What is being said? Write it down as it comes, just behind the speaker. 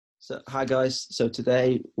So, hi guys. So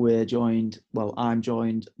today I'm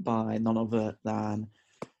joined by none other than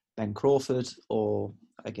Ben Crawford, or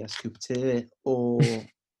I guess Cooper Tier, or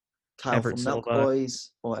Kyle Everett from Milk Silva.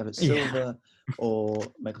 Boys, or Everett Yeah. Silva, or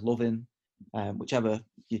McLovin, whichever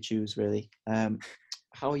you choose, really.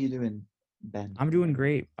 How are you doing, Ben? I'm doing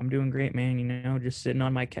great. Man. Just sitting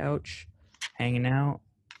on my couch, hanging out,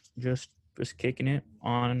 just kicking it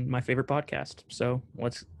on my favorite podcast. So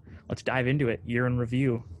let's dive into it. Year in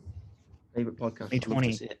review, Favorite podcast? I'd love to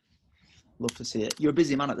 2020. see it. Love to see it. You're a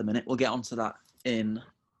busy man at the minute. We'll get onto that in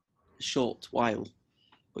a short while.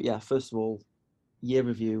 But yeah, first of all, year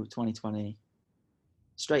review 2020.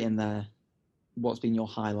 Straight in there. What's been your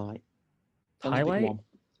highlight? Only pick Highlight? one.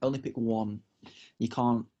 Only pick one. You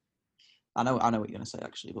can't. I know what you're gonna say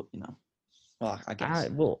actually, but well,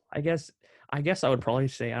 I guess. I guess I would probably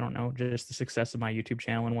say, I don't know, just the success of my YouTube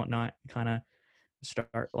channel and whatnot, kind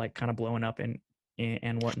of blowing up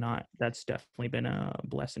and whatnot. That's definitely been a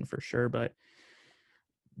blessing for sure. But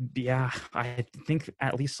yeah, I think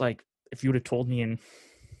at least like if you would have told me in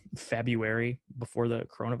February before the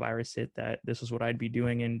coronavirus hit that this is what I'd be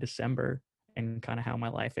doing in December and kind of how my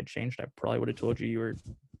life had changed, I probably would have told you were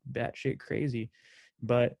batshit crazy.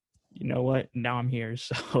 But you know what? Now I'm here,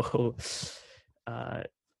 so uh,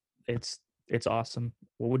 it's awesome.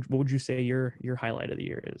 What would you say your highlight of the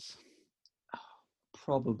year is?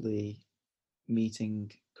 Probably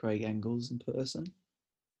meeting Craig Engels in person.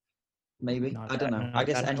 Maybe. Not I don't know. not I a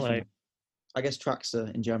guess bad anything. highlight. I guess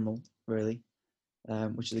Traxxer in general, really.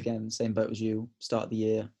 Which is again same boat as you. Start of the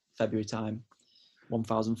year, February time,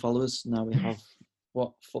 1,000 followers. Now we have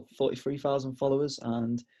 43,000 followers,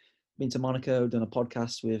 and been to Monaco, done a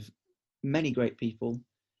podcast with many great people.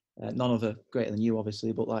 None other greater than you,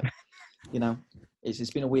 obviously, but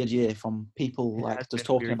it's been a weird year from people It like has just been a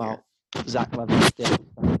talking weird year. about Zach Levin.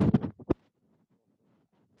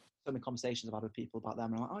 So many conversations I've had with people about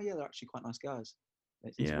them, and I'm like, oh yeah, they're actually quite nice guys.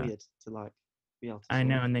 It's Yeah, weird to like be able to. I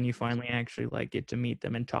know. And then you finally actually like get to meet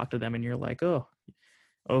them and talk to them, and you're like, oh,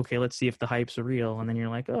 okay, let's see if the hype's real. And then you're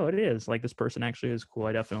like, oh, it is. Like, this person actually is cool.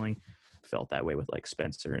 I definitely felt that way with like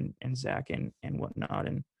Spencer and Zach and whatnot.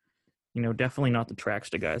 And, definitely not the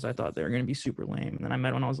Traxta guys. I thought they were going to be super lame. And then I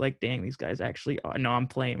met one, I was like, dang, these guys actually are. No, I'm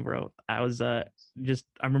playing, bro. I was I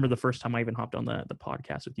remember the first time I even hopped on the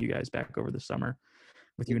podcast with you guys back over the summer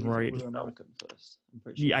with you and You thought Rory. we were American first. I'm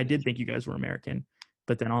pretty sure. Yeah, I did think you guys were American.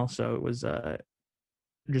 But then also it was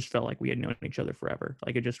just felt like we had known each other forever.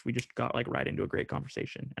 Like we just got like right into a great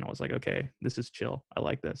conversation, and I was like, okay, this is chill. I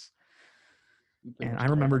like this. And I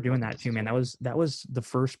remember doing that too, man. That was the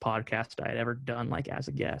first podcast I had ever done like as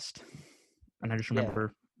a guest, and I just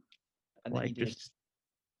remember and then like you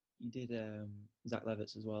did Zach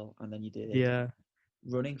Levitz as well, and then you did yeah,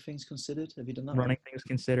 Running Things Considered. Have you done that? Running Things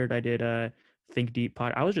Considered. I did Think Deep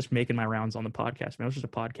pod. I was just making my rounds on the podcast, man. It was just a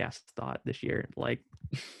podcast thought this year. Like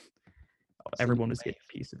everyone was getting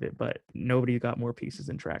a piece of it, but nobody got more pieces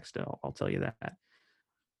than Traxta. I'll tell you that.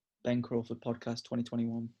 Ben Crawford podcast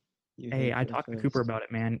 2021. Hey, I talked to Cooper about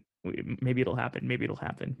it, man. Maybe it'll happen. Me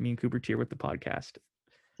and Cooper Tier with the podcast.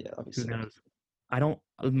 Yeah, obviously. Who knows?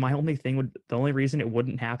 The only reason it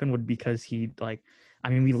wouldn't happen would because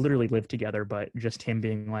we literally live together, but just him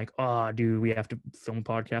being like, oh, dude, we have to film a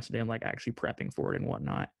podcast today, and like actually prepping for it and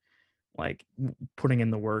whatnot, like putting in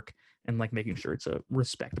the work and like making sure it's a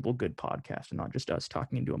respectable, good podcast and not just us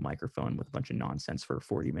talking into a microphone with a bunch of nonsense for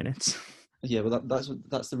 40 minutes. Yeah, well,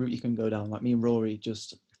 that's the route you can go down. Like me and Rory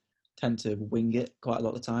just tend to wing it quite a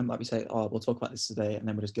lot of the time. Like we say, oh, we'll talk about this today, and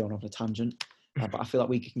then we're just going off on a tangent. But I feel like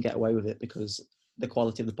we can get away with it because the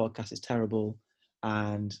quality of the podcast is terrible,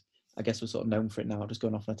 and I guess we're sort of known for it now, just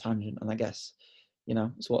going off on a tangent. And I guess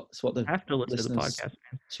it's what the I have to listen to the listeners podcast,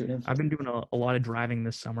 man. tune in for. I've been doing a lot of driving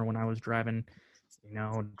this summer. When I was driving,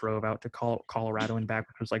 drove out to Colorado and back,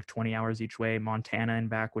 which was like 20 hours each way, Montana and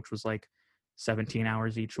back, which was like 17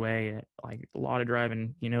 hours each way. Like a lot of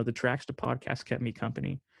driving. The Traxta podcast kept me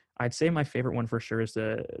company. I'd say my favorite one for sure is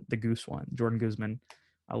the Goose one, Jordan Guzman.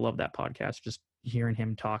 I love that podcast. Just hearing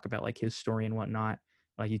him talk about like his story and whatnot.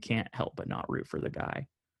 Like you can't help but not root for the guy.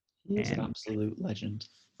 He is an absolute legend.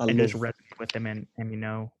 Just resonate with him and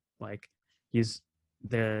like he's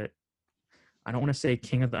I don't want to say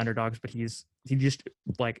king of the underdogs, but he just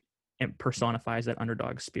like personifies that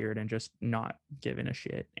underdog spirit and just not giving a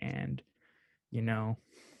shit. And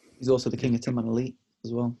he's also the king of Tim and Elite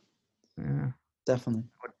as well. Yeah, definitely.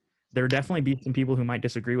 There would definitely be some people who might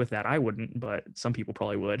disagree with that. I wouldn't, but some people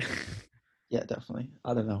probably would. Yeah, definitely.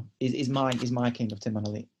 I don't know. He's my king of Tim and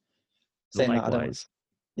Elite. Saying likewise.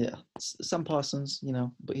 That, yeah, Sam Parsons,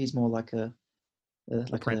 but he's more like a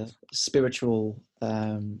spiritual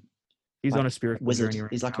He's like on a spiritual wizard. journey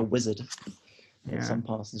right He's like a now. wizard. Yeah. Some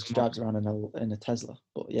parts just drives around in a Tesla.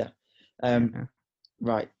 But yeah, Yeah.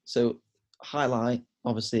 right. So highlight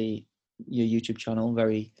obviously your YouTube channel.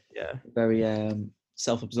 Very Yeah. very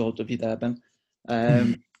self-absorbed of you there, Ben.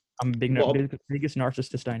 I'm biggest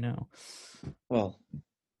narcissist I know. Well,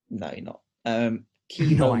 no, you're not.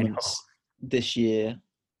 Key No, I know. moments this year.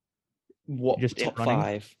 What Just in top running?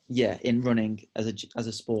 5? Yeah, in running as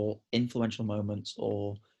a sport, influential moments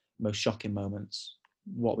or most shocking moments.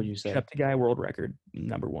 What would you say? Cheptegei world record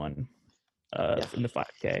 #1 Yeah. in the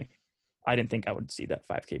 5K. I didn't think I would see that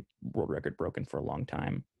 5K world record broken for a long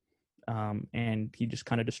time. And he just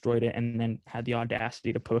kind of destroyed it and then had the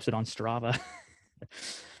audacity to post it on Strava,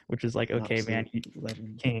 which is like, An okay, man, absolute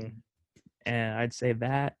legend. king. And I'd say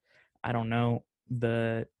that, I don't know,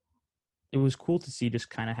 it was cool to see just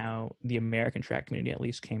kind of how the American track community at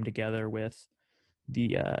least came together with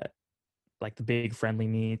the like the big friendly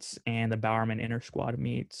meets and the Bowerman inter squad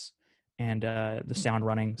meets and the Sound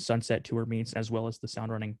Running Sunset Tour meets, as well as the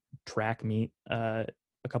Sound Running track meet a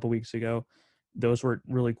couple weeks ago. Those were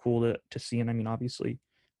really cool to see. And I mean, obviously,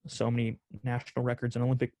 so many national records and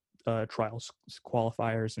Olympic trials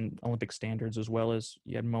qualifiers and Olympic standards, as well as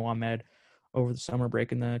you had Mohamed over the summer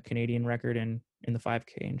breaking the Canadian record in the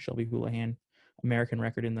 5K, and Shelby Houlihan American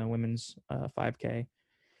record in the women's 5K.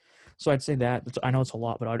 So I'd say that. I know it's a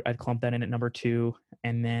lot, but I'd clump that in at #2.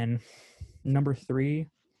 And then #3,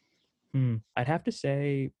 I'd have to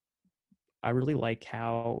say I really like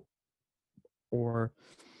how, or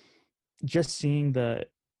just seeing the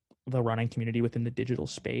running community within the digital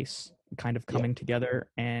space kind of coming together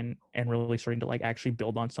and really starting to like actually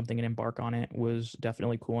build on something and embark on it was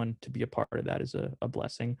definitely cool. And to be a part of that is a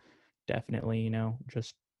blessing. Definitely,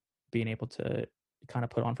 just being able to kind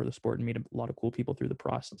of put on for the sport and meet a lot of cool people through the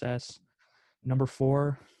process.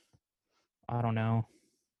 #4, I don't know.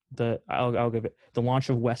 I'll give it the launch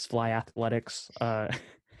of Westfly Athletics.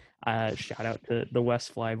 Shout out to the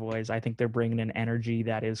Westfly boys. I think they're bringing an energy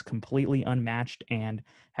that is completely unmatched and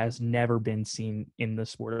has never been seen in the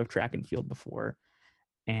sport of track and field before.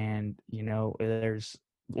 And there's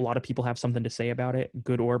a lot of people have something to say about it,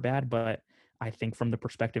 good or bad. But I think from the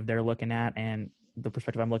perspective they're looking at, and the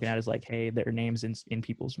perspective I'm looking at, is like, hey, their names in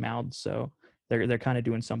people's mouths, so they're kind of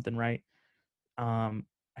doing something right.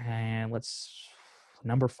 And let's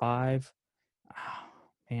 #5. Oh,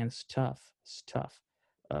 man, it's tough. It's tough.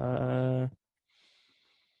 I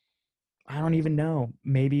don't even know.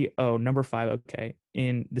 Maybe #5. Okay,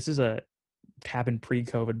 this is happened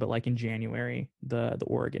pre-COVID, but like in January, the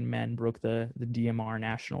Oregon men broke the DMR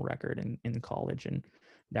national record in college, and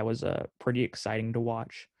that was pretty exciting to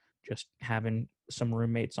watch. Just having some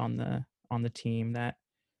roommates on the team that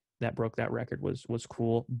broke that record was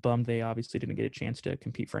cool. Bummed they obviously didn't get a chance to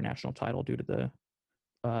compete for a national title due to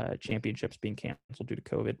the championships being canceled due to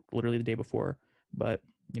COVID literally the day before. But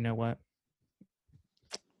you know what?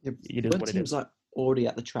 It is When what it teams is. like already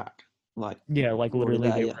at the track, like Yeah, like already literally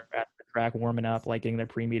there, they were at the track warming up, like getting their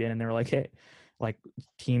pre-meet in, and they were like, hey, like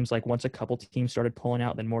teams, like once a couple teams started pulling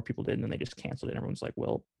out, then more people did, and then they just canceled it. And everyone's like,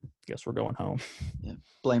 well, guess we're going home. Yeah,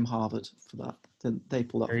 blame Harvard for that. They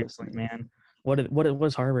pulled out first, Seriously, man. What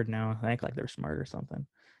was Harvard now? I act like they're smart or something.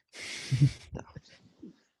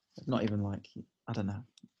 Not even like, I don't know.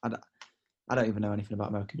 I don't even know anything about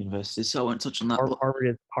American universities, so I won't touch on that. But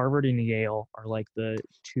Harvard and Yale are like the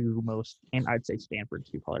two most, and I'd say Stanford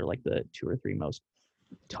too, probably like the 2 or 3 most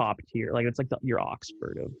top tier. Like it's like your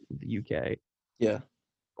Oxford of the UK. yeah,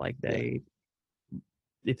 Like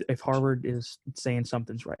if Harvard is saying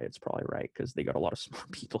something's right, it's probably right because they got a lot of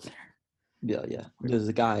smart people there. yeah. There's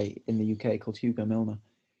a guy in the UK called Hugo Milner,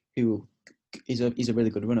 who he's a really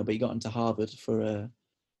good runner, but he got into Harvard for a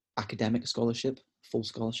academic scholarship, full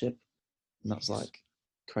scholarship, and that's like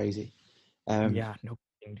crazy. Yeah, no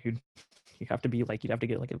kidding, dude. You'd have to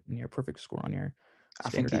get like a near perfect score on your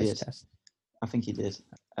standardized test. I think he did.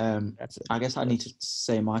 That's it. I guess I need to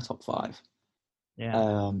say my top 5.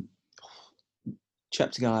 Yeah.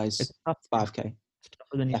 Cheptegei's 5K. It's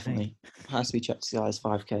tougher than you Definitely. think. Has to be Cheptegei's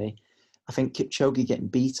 5K. I think Kipchoge getting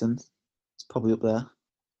beaten is probably up there.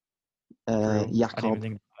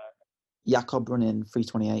 Jakob running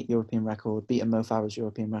 3:28 European record, beating Mo Farah's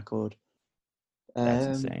European record.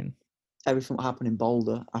 That's insane. Everything that happened in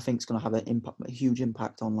Boulder, I think, is going to have a huge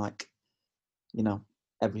impact on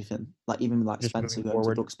everything. Like even like Just Spencer going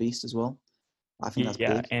forward. to Brooks Beast as well. I think that's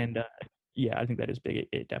big. And I think that is big.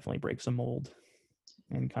 It definitely breaks a mold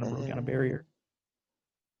and kind of broke down a barrier.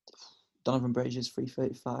 Donovan Brazier's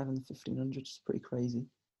 3:35 and the 1500 is pretty crazy.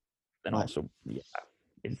 Then also,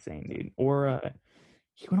 insane, dude. Or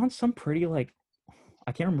he went on some pretty like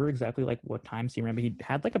I can't remember exactly like what times he ran, but he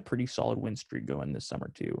had like a pretty solid win streak going this summer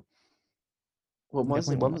too. Well,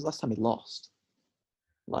 Definitely when won. was the last time he lost?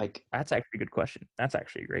 Like, That's actually a good question. That's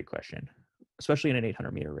actually a great question, especially in an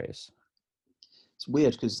 800-meter race. it's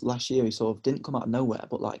weird because last year he sort of didn't come out of nowhere,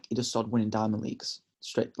 but like he just started winning diamond leagues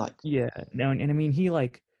straight. Like, Yeah, no, and I mean he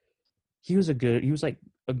was like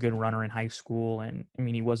a good runner in high school, and I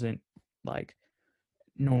mean he wasn't like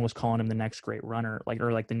no one was calling him the next great runner, like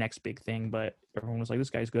or like the next big thing, but everyone was like this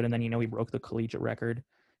guy's good. And then he broke the collegiate record,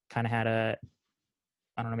 kind of had a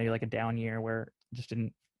I don't know maybe like a down year where just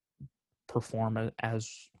didn't perform as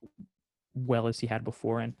well as he had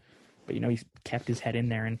before, and but he's kept his head in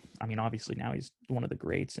there, and I mean obviously now he's one of the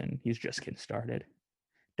greats, and he's just getting started.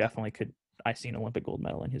 Definitely could I see an Olympic gold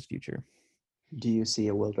medal in his future. do you see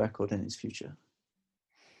a world record in his future?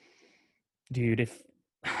 Dude,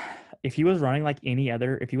 if he was running like any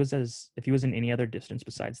other, if he was in any other distance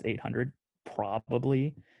besides the 800,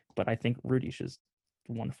 probably. But I think Rudish's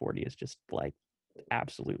 140 is just like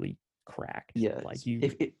absolutely cracked. Yeah, Like you,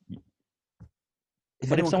 if but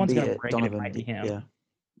if anyone can someone's beat gonna it, bring it, it Donovan. might be him. Yeah,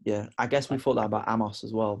 yeah. I guess we Like, thought that about Amos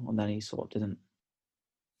as well, and then he sort of didn't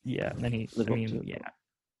yeah, and then live I up to mean, it. yeah, But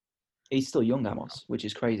he's still young, Amos, which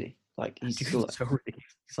is crazy. Like he's dude, still, it's so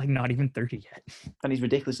ridiculous. He's like not even 30 yet. and he's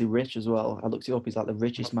ridiculously rich as well. I looked it up. He's like the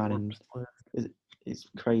richest man in. It's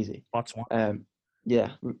crazy. Botswana.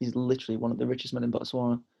 Yeah, he's literally one of the richest men in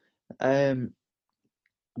Botswana. I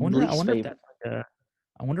wonder. I Least wonder if favorite. that's like a.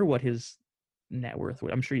 I wonder what his net worth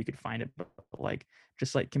would. I'm sure you could find it, but like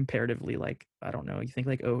just like comparatively, like I don't know. You think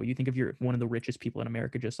like you think of you're one of the richest people in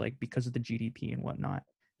America just like because of the GDP and whatnot.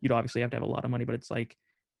 You'd obviously have to have a lot of money, but it's like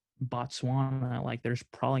Botswana. Like there's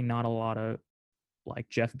probably not a lot of like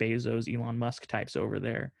Jeff Bezos, Elon Musk types over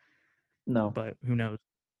there, No, but who knows?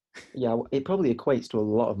 yeah, it probably equates to a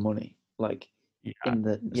lot of money. Like Yeah, in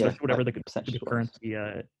the especially whatever like the percentage wise. currency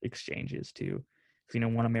exchange is too. Because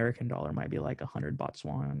 1 American dollar might be like 100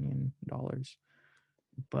 Botswanian dollars,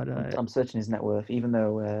 but I'm searching his net worth, even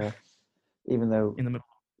though in the middle.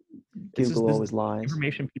 Google This is always lies.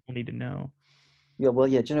 information people need to know. Yeah, well,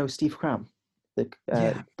 yeah. Do you know Steve Cram? The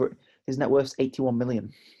Yeah, his net worth's 81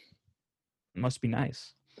 million. it must be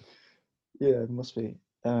nice. Yeah, it must be.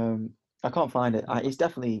 I can't find it. He's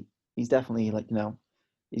definitely like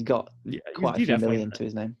he's got Yeah, quite a you few definitely. million to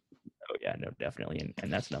his name Oh yeah, no, definitely,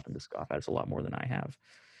 and that's nothing to scoff at. It's a lot more than I have.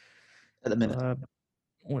 at the minute.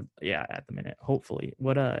 Yeah, at the minute, hopefully.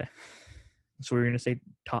 So we are gonna say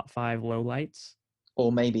top 5 low lights Or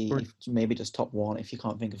or maybe just top one if you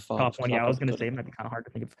can't think of five, top because one? I Yeah, I was probably gonna say couldn't. it might be kind of hard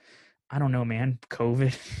to think of. I don't know, man.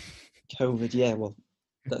 COVID. COVID, yeah, well,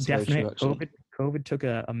 that's very true Definite actually. COVID took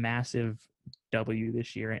a massive W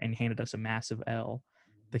this year and handed us a massive L,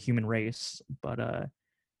 the human race. But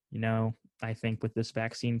I think with this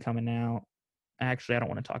vaccine coming out, actually I don't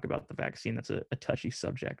want to talk about the vaccine. That's a touchy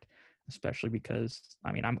subject, especially because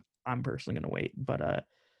I mean I'm personally gonna wait. But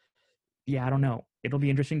yeah, I don't know. It'll be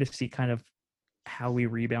interesting to see kind of how we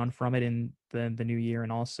rebound from it in the new year,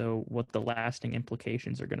 and also what the lasting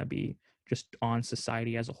implications are going to be just on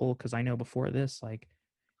society as a whole. Because I know before this, like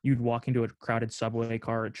you'd walk into a crowded subway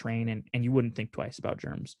car or train, and you wouldn't think twice about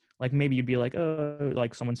germs. Like maybe you'd be like, oh,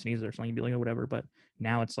 like someone sneezes or something, you'd be like, oh, whatever. But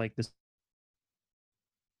now it's like this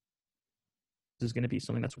is going to be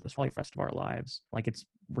something that's with us for the rest of our lives. Like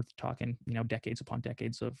we're talking, decades upon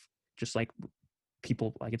decades of just like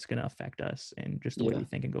people, like it's going to affect us and just the way Yeah, we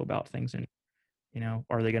think and go about things. And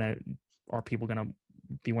are people gonna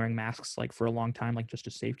be wearing masks like for a long time, like just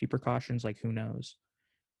as safety precautions? Like who knows?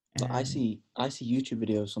 like And I see YouTube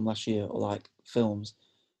videos from last year or like films,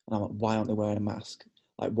 and I'm like, why aren't they wearing a mask?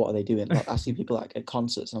 Like, what are they doing? Like, I see people like at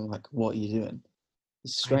concerts, and I'm like, what are you doing?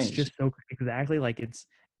 It's it's strange. just so exactly like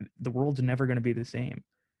the world's never gonna be the same.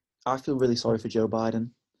 I feel really sorry for Joe Biden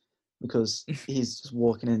because he's just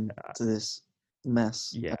walking into this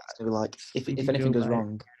mess, Yeah, and it's gonna be like, if sleepy anything Joe goes Biden.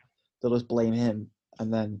 wrong, they'll just blame him,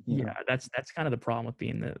 and then Yeah, that's kind of the problem with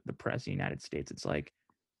being the president of the United States. It's like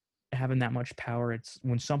having that much power. It's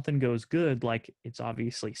when something goes good, like it's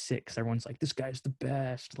obviously sick. 'Cause everyone's like, this guy's the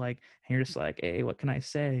best. Like, and you're just like, hey, what can I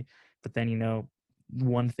say? But then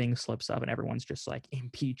one thing slips up and everyone's just like,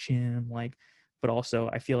 impeach him. Like, but also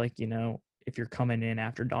I feel like if you're coming in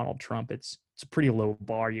after Donald Trump, it's a pretty low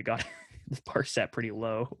bar. You got the bar set pretty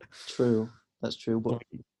low. true, that's true. But Like,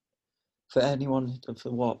 for anyone,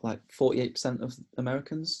 for what, like 48% of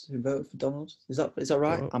Americans who voted for Donald, is that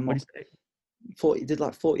right? I'm what do not you say? 40. Did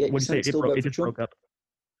like What do you say? 48% still vote It for just broke Trump? up.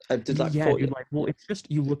 I did like Yeah, 40. dude. Like, well, it's just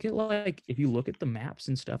you look at like if you look at the maps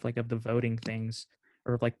and stuff like of the voting things,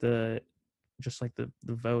 or like just like the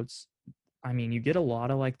votes. I mean, you get a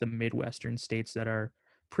lot of like the Midwestern states that are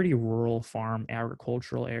pretty rural farm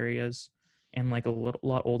agricultural areas, and like a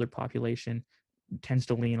lot older population tends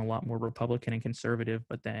to lean a lot more Republican and conservative.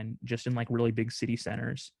 But then just in like really big city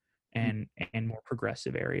centers and more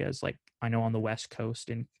progressive areas, like I know on the West Coast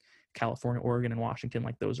in California, Oregon, and Washington,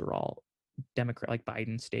 like those are all Democrat, like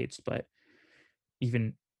Biden states. But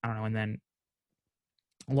even I don't know, and then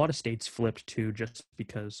a lot of states flipped too, just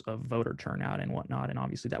because of voter turnout and whatnot. And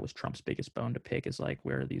obviously that was Trump's biggest bone to pick, is like,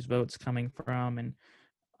 where are these votes coming from? And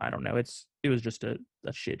I don't know. It was just a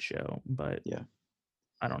shit show. But Yeah.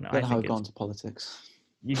 I don't know. Don't I know how think it got it's into politics.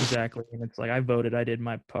 exactly. And it's like, I voted, I did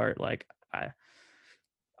my part. Like I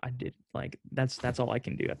did, like that's all I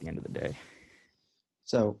can do at the end of the day.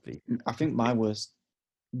 So I think my worst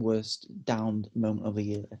downed moment of the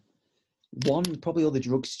year. One, probably all the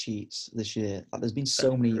drugs cheats this year. Like, there's been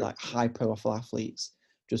so many like high profile athletes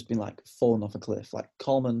just been like falling off a cliff. Like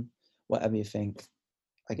Coleman, whatever you think,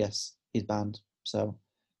 I guess he's banned, so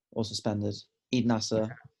or suspended. Eden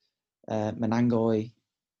Nasser, Menangoy,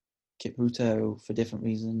 Kipruto for different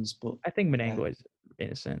reasons, but I think Menango is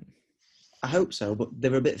innocent. I hope so. But they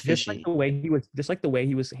were a bit Just like fishy. the way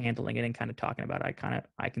he was handling it and kind of talking about it,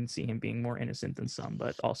 I can see him being more innocent than some,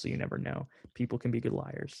 but also you never know. People can be good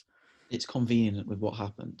liars. It's convenient with what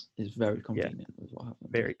happened. It's very Yeah, convenient with what happened.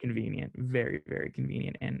 very convenient, very, very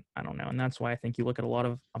convenient. And I don't know. And that's why I think you look at a lot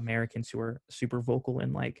of Americans who are super vocal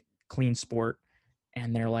in like clean sport,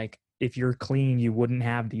 and they're like, if you're clean, you wouldn't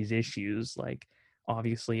have these issues. Like,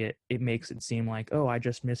 obviously it makes it seem like, oh, I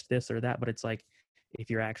just missed this or that. But it's like, if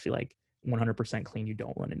you're actually like 100% clean, you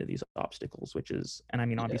don't run into these obstacles, which is, and I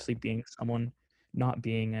mean, Yeah, obviously being someone, not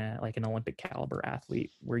being like an Olympic caliber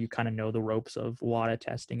athlete where you kind of know the ropes of WADA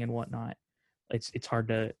testing and whatnot, it's hard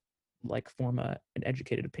to like form an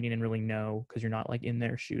educated opinion and really know, because you're not like in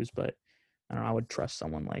their shoes. But I don't know, I would trust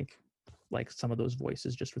someone like some of those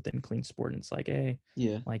voices just within clean sport, and it's like, hey,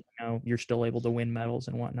 yeah. like, you know, you're still able to win medals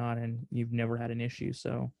and whatnot, and you've never had an issue.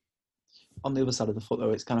 So On the other side of the foot,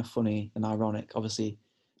 though, it's kind of funny and ironic. Obviously,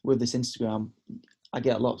 with this Instagram, I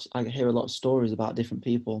hear a lot of stories about different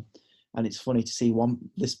people, and it's funny to see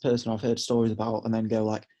this person I've heard stories about, and then go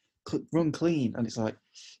like, run clean, and it's like,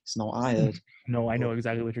 it's not what I heard. no, I know But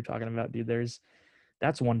exactly what you're talking about, dude.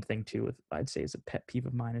 That's one thing too, with I'd say is a pet peeve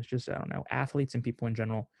of mine, is just, I don't know, athletes and people in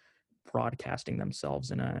general broadcasting themselves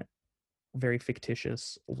in a very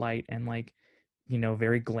fictitious light, and like, you know,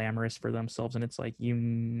 very glamorous for themselves. And it's like, you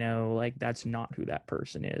know, like that's not who that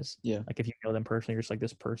person is. yeah, Like, if you know them personally, you're just like,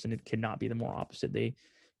 this person, it cannot be the more opposite. They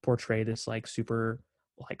portray this like super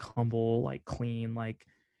like humble, like clean, like,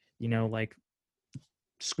 you know, like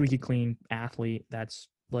squeaky clean athlete that's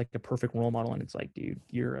like a perfect role model. And it's like, dude,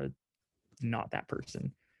 not that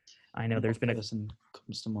person. I know there's one been person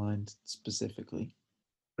comes to mind specifically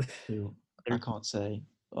who I there's, can't say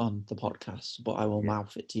on the podcast, but I will yeah,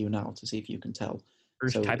 mouth it to you now to see if you can tell. or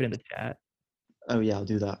just So, type it in the chat. oh yeah, I'll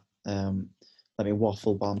do that. Let me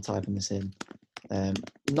waffle while I'm typing this in. Um,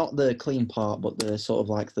 Not the clean part, but the sort of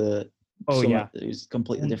like the Oh summer yeah, is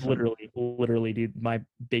completely different. literally, dude. My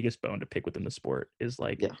biggest bone to pick within the sport is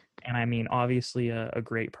like, Yeah, and I mean, obviously a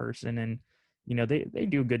great person, and you know, they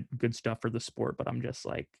do good stuff for the sport. But I'm just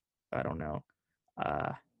like, I don't know.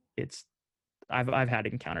 Uh, it's I've had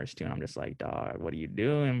encounters too, and I'm just like, dog, what are you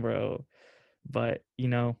doing, bro? But you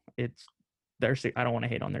know, it's I don't want to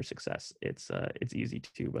hate on their success. It's easy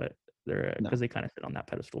to, but they're, no, because they kind of sit on that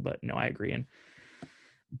pedestal. But no, I agree.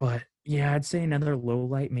 But yeah, I'd say another low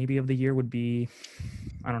light maybe of the year would be,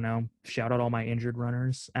 I don't know, shout out all my injured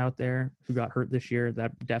runners out there who got hurt this year.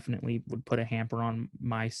 That definitely would put a hamper on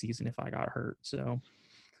my season if I got hurt. So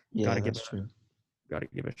yeah, gotta that's true.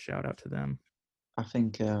 give a shout out to them. I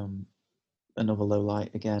think another low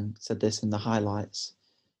light again. Said this in the highlights.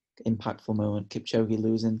 Impactful moment. Kipchoge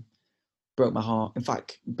losing broke my heart. In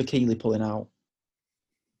fact, Bikili pulling out.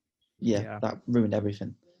 Yeah, Yeah. that ruined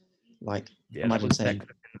everything. Like, Yeah, imagine saying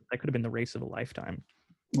that could have been the race of a lifetime.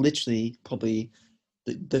 literally probably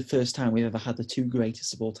the first time we've ever had the two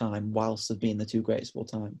greatest of all time, whilst of being the two greatest of all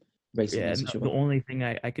time, racing Yeah, against and each the other. only thing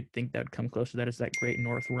I could think that would come close to that is that Great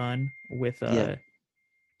North Run with Yeah,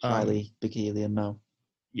 um Hailey, Bikili, and Mo.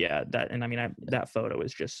 yeah, that, and I mean, Yeah, that photo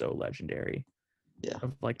is just so legendary, yeah.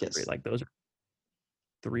 of like Gets like those are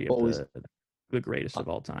three of always. the greatest I, of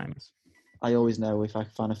all times. I always know if I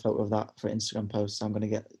find a photo of that for Instagram posts, I'm going to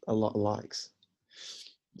get a lot of likes.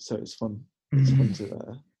 So it's fun. It's fun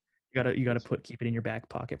to. You gotta keep it in your back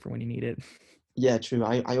pocket for when you need it. Yeah, true.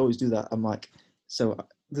 I always do that. I'm like, so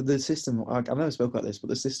the system. I've never spoke about this, but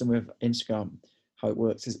the system with Instagram, how it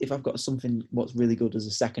works is if I've got something what's really good as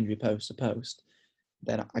a secondary post to post,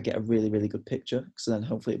 then I get a really good picture. So then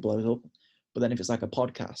hopefully it blows up. But then if it's like a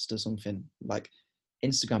podcast or something, like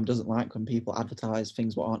Instagram doesn't like when people advertise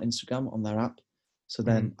things what aren't Instagram on their app. So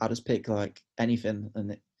then I just pick like anything,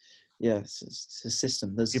 and it's a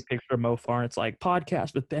system. You There's picture Mo Farah, it's like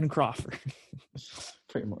podcast with Ben Crawford.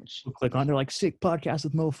 pretty much. We'll click on, they're like, sick podcast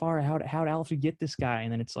with Mo Farah. How'd Alfie get this guy?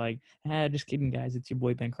 And then it's like, just kidding, guys. It's your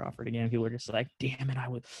boy Ben Crawford again. People are just like, damn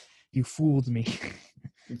it, you fooled me.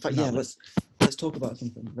 In fact, let's talk about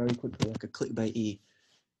something very quickly, like a clickbaity.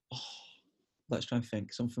 Oh, let's try and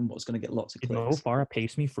think something what's going to get lots of clicks. Mo Farah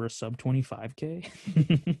pays me for a sub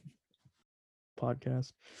 25K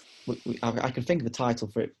podcast. I can think of a title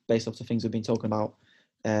for it based off the things we've been talking about.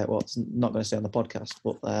 It's not going to say on the podcast,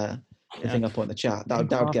 but the thing I put in the chat, that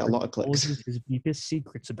would get a lot of clicks. His deepest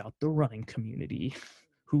secrets about the running community.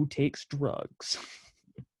 Who takes drugs?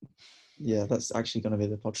 Yeah, that's actually going to be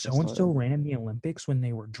the podcast. So-and-so ran in the Olympics when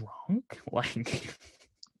they were drunk? Like,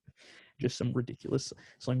 just some ridiculous,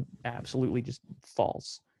 something absolutely just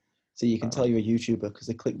false. So you can tell you're a YouTuber because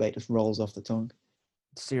the clickbait just rolls off the tongue.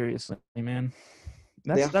 Seriously, man.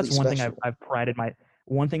 That's one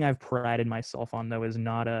thing I've prided myself on, though, is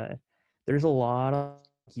not there's a lot of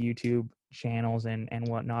YouTube channels and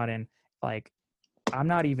whatnot, and like I'm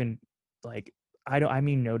not even like I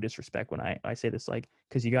mean no disrespect when I say this, like,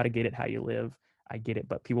 because you got to get it how you live. I get it,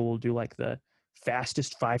 but people will do like the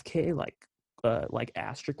fastest 5K, like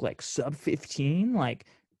asterisk, like sub 15, like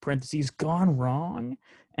parentheses gone wrong,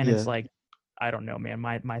 and it's like, I don't know, man.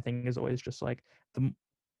 My thing is always just like the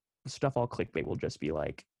stuff I'll clickbait will just be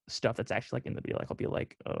like stuff that's actually like in the video. Like I'll be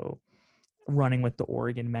like, oh, running with the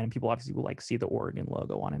Oregon men, and people obviously will like see the Oregon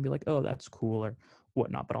logo on it and be like, oh, that's cool or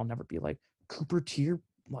whatnot. But I'll never be like, Cooper Tier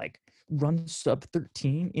like run sub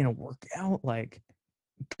 13 in a workout. Like,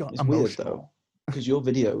 it's weird though, because your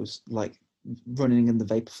videos like running in the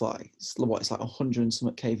Vaporfly, it's like 100 and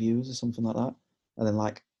something K views or something like that, and then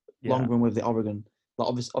like long run with the Oregon. Like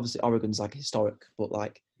obviously Oregon's like historic, but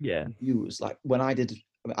like views, like when I did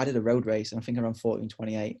a road race, and I think I ran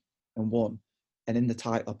 14:28 and won, and in the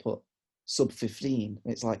title I put sub 15.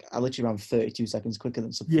 It's like I literally ran 32 seconds quicker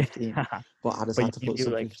than sub 15, but I just had to put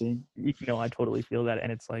sub 15. I totally feel that,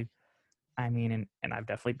 and it's like, I mean, and I've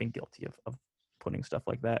definitely been guilty of putting stuff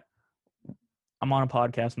like that. I'm on a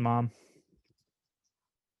podcast, Mom.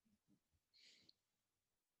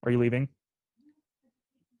 Are you leaving?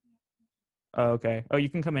 Oh, okay. Oh, you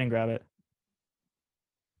can come in and grab it.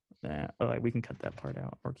 Yeah. Oh, like we can cut that part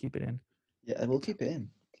out or keep it in. Yeah, we'll keep it in.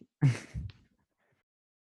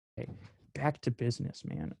 Okay, back to business,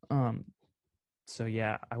 man. So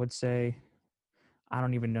yeah, I would say, I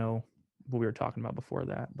don't even know what we were talking about before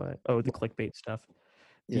that, but the clickbait stuff.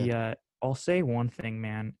 I'll say one thing,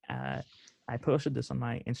 man. I posted this on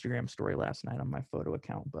my Instagram story last night on my photo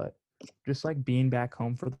account, but just like being back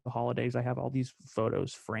home for the holidays, I have all these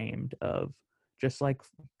photos framed of just like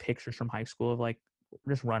pictures from high school of like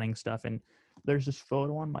just running stuff. And there's this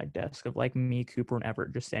photo on my desk of like me, Cooper, and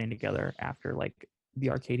Everett just standing together after like the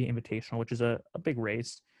Arcadia Invitational, which is a big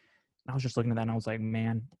race. And I was just looking at that and I was like,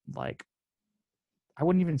 man, like, I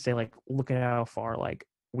wouldn't even say like, look at how far like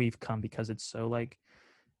we've come, because it's so like,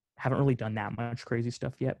 haven't really done that much crazy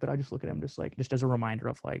stuff yet, but I just look at them just as a reminder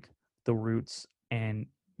of like the roots. And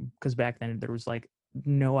because back then there was like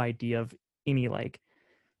no idea of any like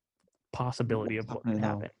possibility of what could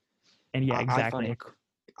happen. And exactly.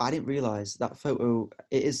 I didn't realize that photo.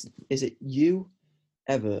 Is it you,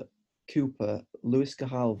 Everett, Cooper, Luis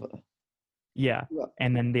Gahalva? Yeah.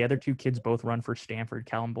 And then the other two kids both run for Stanford,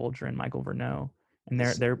 Callum Bolger and Michael Verneau. And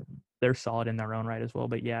they're solid in their own right as well.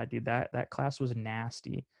 But yeah, dude, that class was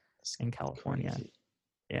nasty in California. Crazy.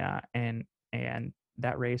 Yeah. And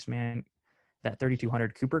that race, man, that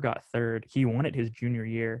 3,200, Cooper got third. He won it his junior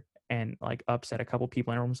year and like upset a couple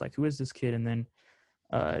people. And everyone was like, who is this kid? And then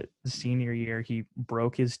the senior year, he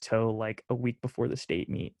broke his toe like a week before the state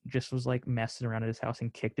meet. Just was like messing around at his house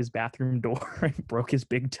and kicked his bathroom door and broke his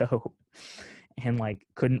big toe, and like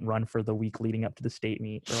couldn't run for the week leading up to the state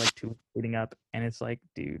meet, or like 2 weeks leading up. And it's like,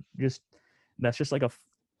 dude, that's just like a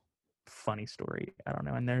funny story. I don't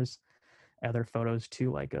know. And there's other photos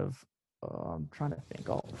too, like of I'm trying to think.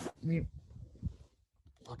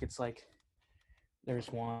 Look, it's like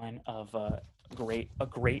there's one of a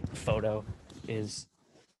great photo is.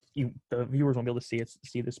 The viewers won't be able to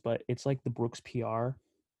see this, but it's like the Brooks PR.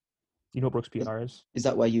 You know what Brooks PR is? Is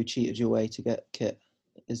that where you cheated your way to get kit?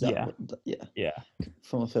 Is that yeah.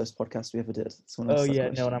 From the first podcast we ever did. Oh yeah,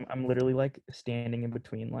 no, and I'm literally like standing in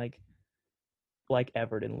between like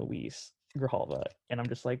Everett and Luis Grijalva, and I'm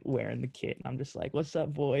just like wearing the kit, and I'm just like, "What's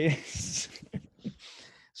up, boys?"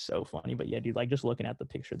 So funny, but yeah, dude, like just looking at the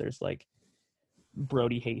picture, there's like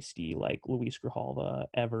Brody Hasty, like Luis Grijalva,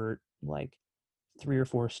 Everett, like 3 or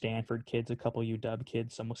 4 Stanford kids, a couple UW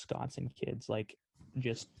kids, some Wisconsin kids, like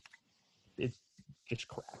just it's just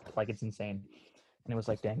cracked. Like it's insane. And it was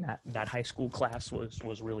like, dang, that high school class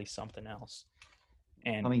was really something else.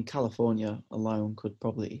 And I mean, California alone could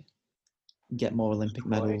probably get more Olympic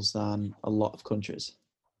medals than a lot of countries.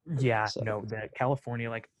 yeah, So no, that California,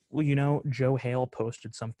 like, well, Joe Hale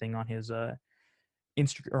posted something on his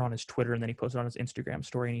Instagram or on his Twitter, and then he posted on his Instagram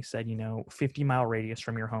story, and he said, 50-mile radius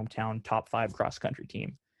from your hometown, top 5 cross country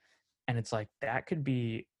team. And it's like that could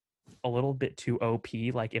be a little bit too OP,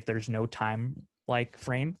 like if there's no time like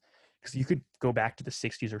frame, because you could go back to the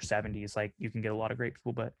 60s or 70s, like you can get a lot of great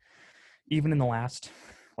people, but even in the last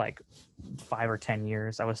like 5 or 10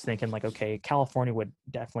 years, I was thinking like, okay, California would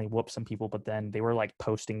definitely whoop some people, but then they were like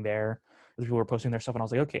posting people were posting their stuff, and I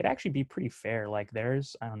was like, okay, it'd actually be pretty fair. Like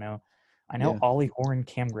I don't know. I know yeah, Ollie Hoare and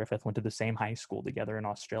Cam Griffith went to the same high school together in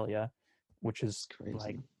Australia, which is crazy.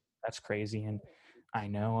 like, that's crazy. And I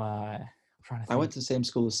know, I'm trying to think. I went to the same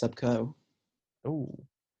school as Seb Coe. Oh,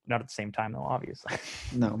 not at the same time though, obviously.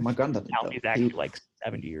 No, my granddad did though. He's actually like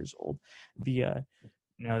 70 years old.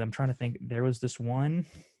 I'm trying to think. There was this one,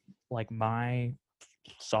 like my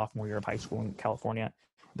sophomore year of high school in California,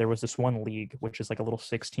 there was this one league, which is like a little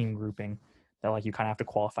 16 grouping that like you kind of have to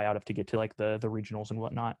qualify out of to get to like the regionals and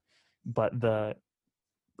whatnot. But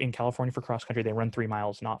in California for cross country, they run 3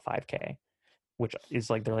 miles, not 5K, which is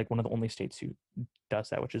like, they're like one of the only states who does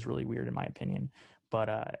that, which is really weird in my opinion.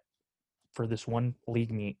 But for this one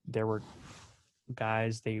league meet, there were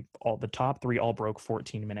guys, the top 3 all broke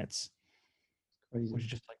 14 minutes. Crazy. Which is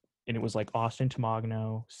just like, and it was like Austin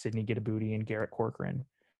Tamagno, Sydney Gitabuti, and Garrett Corcoran.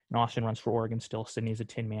 And Austin runs for Oregon still. Sydney's a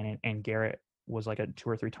Tin Man, and Garrett was like a 2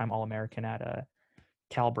 or 3 time All-American at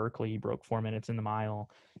Cal Berkeley. He broke 4 minutes in the mile.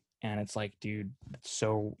 And it's like, dude, it's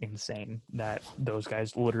so insane that those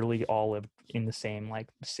guys literally all lived in the same like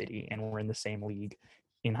city and were in the same league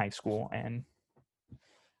in high school.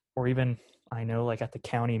 Or even, I know like at the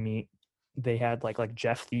county meet, they had like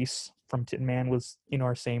Jeff Thies from Tin Man was in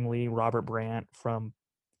our same league. Robert Brandt from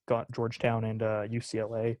Georgetown and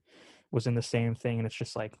UCLA was in the same thing, and it's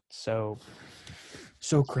just like so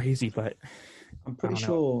crazy. But I'm pretty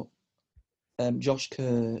sure Josh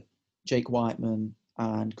Kerr, Jake Whiteman,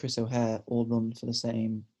 and Chris O'Hare all run for the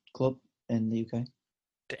same club in the UK.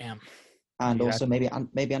 Damn. And dude, also maybe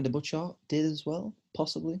Andy Butchart did as well,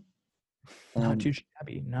 possibly. Not too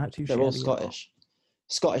shabby. They're all Scottish.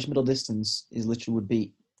 Scottish middle distance would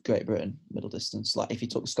beat Great Britain middle distance. Like if you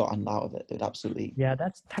took Scotland out of it, they would absolutely. Yeah,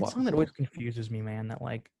 that's something that always confuses me, man. That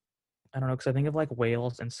like, I don't know, because I think of like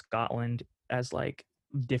Wales and Scotland as like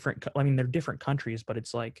different. I mean, they're different countries, but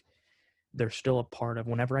it's like they're still a part of.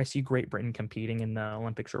 Whenever I see Great Britain competing in the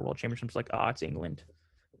Olympics or World Championships, like, it's England,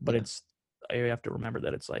 but I have to remember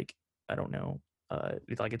that it's like, I don't know,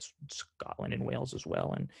 it's Scotland and Wales as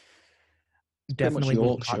well, and definitely pretty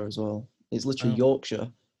much Yorkshire as well. It's literally Yorkshire,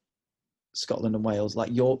 Scotland and Wales.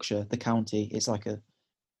 Like Yorkshire, the county, it's like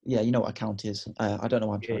you know what a county is. I don't know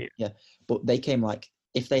why I'm trying. Yeah, but they came like,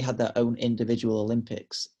 if they had their own individual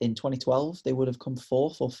Olympics in 2012, they would have come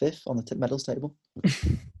 4th or 5th on the medals table.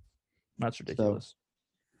 That's ridiculous.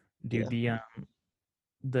 So, dude, yeah.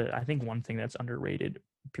 I think one thing that's underrated,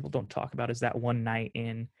 people don't talk about, is that one night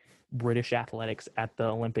in British athletics at the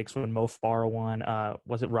Olympics when Mo Farah won.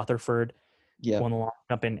 Was it Rutherford? Yeah. Won the long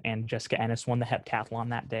jump, and Jessica Ennis won the heptathlon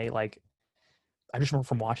that day. Like, I just remember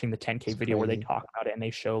from watching the 10K video where they talk about it and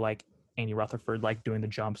they show like Andy Rutherford like doing the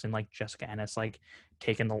jumps and like Jessica Ennis like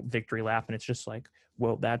taking the victory lap, and it's just like,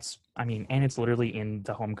 well, and it's literally in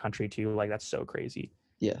the home country too. Like, that's so crazy.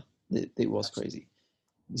 Yeah, it was crazy.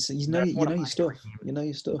 So you know your stuff. You know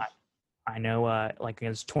your stuff. I know, like,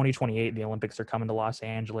 it's 2028. The Olympics are coming to Los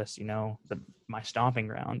Angeles. My stomping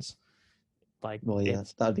grounds. Like, well, yeah,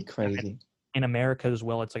 that'd be crazy. In America as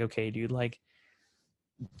well, it's like, okay, dude, like,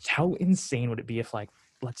 how insane would it be if, like,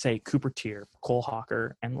 let's say Cooper Tier, Cole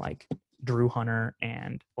Hawker, and like Drew Hunter,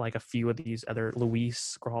 and like a few of these other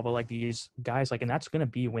Luis Grava, like these guys, like, and that's gonna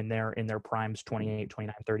be when they're in their primes, 28,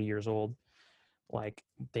 29, 30 years old. Like,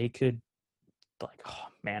 they could, like, oh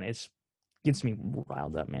man, it gets me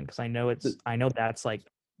riled up, man, because I know that's like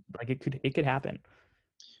it could happen.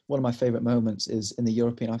 One of my favorite moments is in the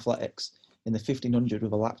European athletics in the 1500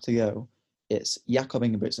 with a lap to go. It's Jakob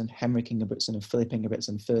Ingebrigtsen, Henrik Ingebrigtsen, and Philip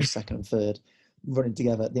Ingebrigtsen, first, second, and third, running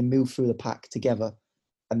together. They move through the pack together,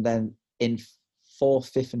 and then in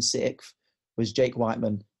 4th, 5th, and 6th was Jake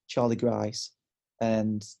Whiteman, Charlie Grice,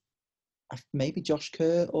 and maybe Josh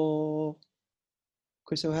Kerr or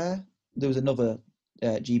Chris O'Hare. There was another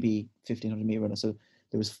GB 1500 meter runner. So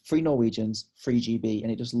there was 3 Norwegians, 3 GB,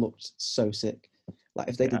 and it just looked so sick. Like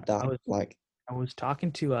if they did that, I was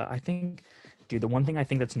talking to I think dude, the one thing I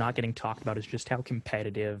think that's not getting talked about is just how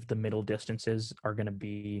competitive the middle distances are going to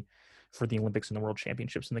be for the Olympics and the World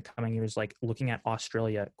Championships in the coming years. Like looking at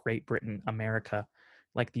Australia, Great Britain, America,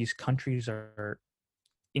 like these countries are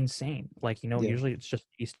insane. Like, Yeah. usually it's just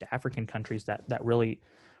East African countries that really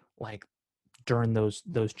like during those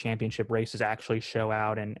championship races actually show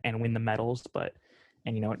out and win the medals. But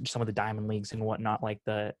and some of the diamond leagues and whatnot, like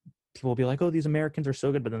the people will be like, oh, these Americans are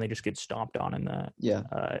so good, but then they just get stomped on in the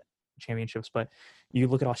Yeah. championships. But you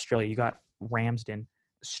look at Australia, you got Ramsden,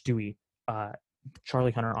 Stewie,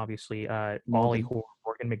 Charlie Hunter, obviously, Ollie Morgan. Hoare,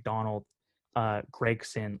 Morgan McDonald,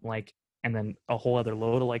 Gregson, like, and then a whole other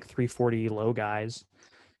load of like 340 low guys.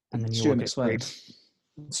 And then you Stuart look at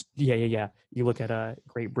McSwain. yeah. You look at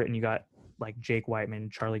Great Britain, you got like Jake Whiteman,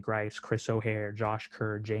 Charlie Grice, Chris O'Hare, Josh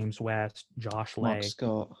Kerr, James West, Josh Mark Lay,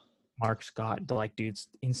 Scott. Mark Scott. Like, dude's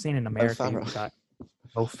insane. In Mo America,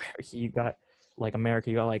 Farah. you got like America,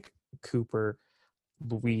 you got like Cooper,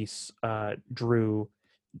 Luis, Drew,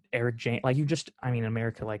 Eric James. Like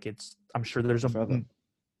America, like I'm sure there's Forever.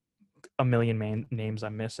 a million names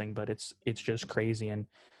I'm missing, but it's just crazy. And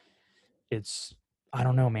it's, I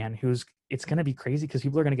don't know, man, it's going to be crazy because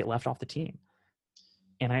people are going to get left off the team.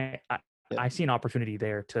 And I see an opportunity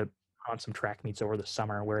there to on some track meets over the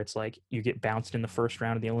summer where it's like you get bounced in the first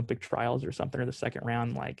round of the Olympic trials or something, or the second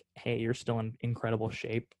round, like, hey, you're still in incredible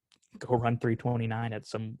shape. Go run 3:29 at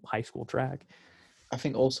some high school track. I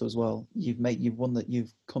think also as well, you've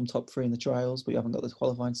come top 3 in the trials, but you haven't got the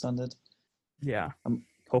qualifying standard. Yeah. I'm,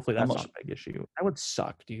 Hopefully I'm that's not not a big issue. That would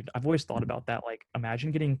suck, dude. I've always thought about that. Like,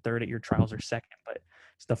 imagine getting third at your trials or second, but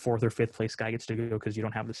it's the fourth or fifth place guy gets to go because you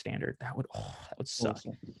don't have the standard. That would suck.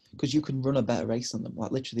 Because you can run a better race than them.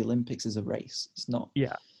 Like literally, the Olympics is a race. It's not.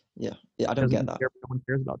 Yeah. Yeah. I don't get that. No one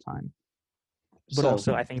cares about time. But So,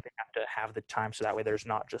 also, I think they have to have the time so that way there's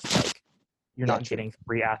not just like you're not true. getting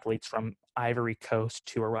 3 athletes from Ivory Coast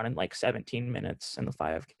who are running like 17 minutes in the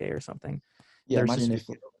 5K or something. Yeah, There's imagine this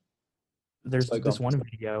if there's this one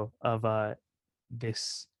video of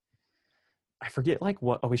this, I forget like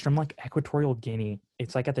what, he's from like Equatorial Guinea.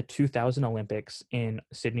 It's like at the 2000 Olympics in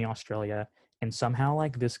Sydney, Australia, and somehow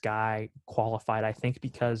like this guy qualified, I think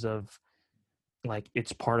because of like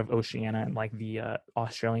it's part of Oceania and like the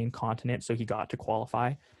Australian continent, so he got to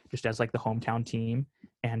qualify just as like the hometown team.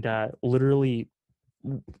 And literally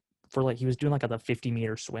for like he was doing like a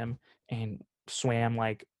 50-meter swim and swam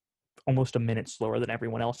like almost a minute slower than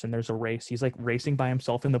everyone else. And there's a race, he's like racing by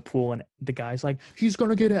himself in the pool, and the guy's like, he's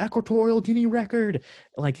gonna get an Equatorial Guinea record.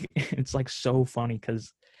 Like it's like so funny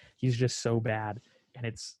because he's just so bad, and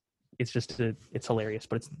it's hilarious,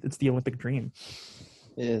 but it's the Olympic dream.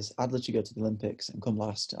 It is. I'd let you go to the Olympics and come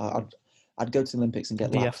last. I'd go to the Olympics and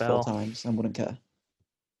get lapped 4 times and wouldn't care.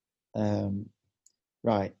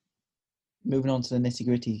 Right. Moving on to the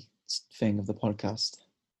nitty-gritty thing of the podcast.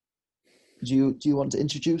 Do you want to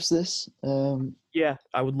introduce this? Yeah,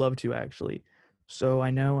 I would love to actually. So I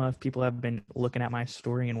know if people have been looking at my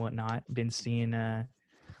story and whatnot, been seeing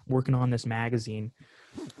working on this magazine.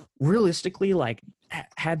 Realistically, like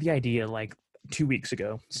had the idea like 2 weeks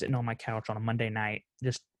ago, sitting on my couch on a Monday night,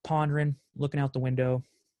 just pondering, looking out the window,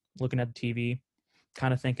 looking at the TV,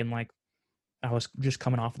 kind of thinking like I was just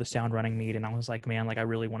coming off of the sound running meet, and I was like, man, like I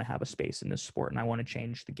really want to have a space in this sport and I want to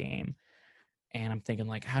change the game. And I'm thinking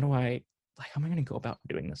like, how am I going to go about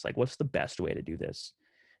doing this? Like, what's the best way to do this?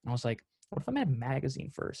 And I was like, what if I made a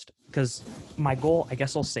magazine first? Because my goal, I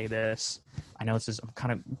guess I'll say this. I know I'm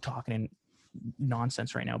kind of talking in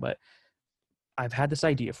nonsense right now, but I've had this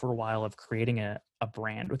idea for a while of creating a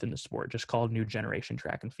brand within the sport just called New Generation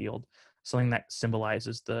Track and Field, something that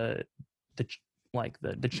symbolizes the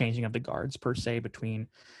changing of the guards per se between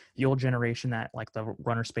the old generation that like the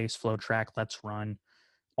runner space, flow track, let's run,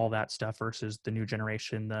 all that stuff, versus the new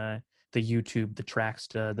generation, the YouTube, the tracks,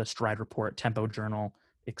 the Stride Report, Tempo Journal,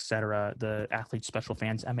 etc. The athlete special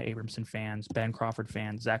fans, Emma Abramson fans, Ben Crawford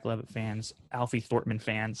fans, Zach Levitt fans, Alfie Thorntman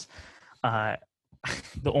fans,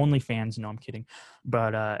 the only fans. No, I'm kidding.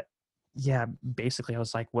 But yeah, basically I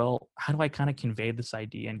was like, well, how do I kind of convey this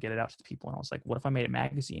idea and get it out to people? And I was like, what if I made a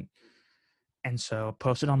magazine? And so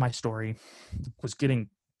posted on my story, was getting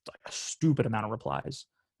like a stupid amount of replies.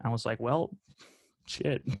 And I was like, well,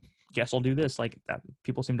 shit, guess I'll do this. Like that,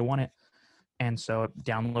 people seem to want it. And so I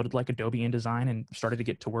downloaded like Adobe InDesign and started to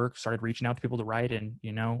get to work, started reaching out to people to write. And,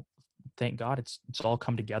 thank God it's all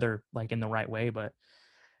come together like in the right way. But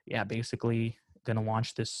yeah, basically going to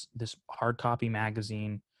launch this hard copy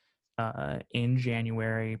magazine in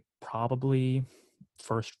January, probably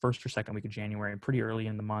first or second week of January, pretty early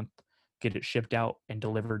in the month, get it shipped out and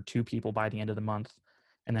delivered to people by the end of the month,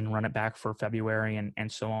 and then run it back for February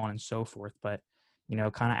and so on and so forth. But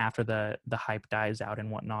kind of after the hype dies out and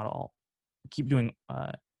whatnot, I'll keep doing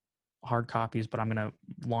hard copies, but I'm going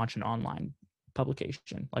to launch an online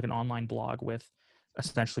publication, like an online blog with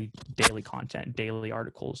essentially daily content, daily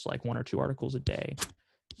articles, like 1 or 2 articles a day,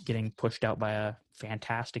 getting pushed out by a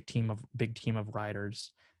fantastic big team of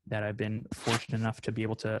writers that I've been fortunate enough to be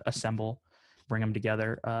able to assemble, bring them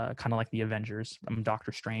together, kind of like the Avengers. I'm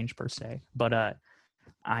Doctor Strange per se, but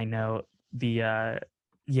I know but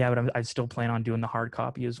I still plan on doing the hard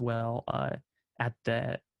copy as well at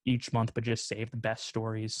the each month, but just save the best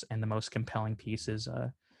stories and the most compelling pieces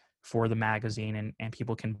for the magazine, and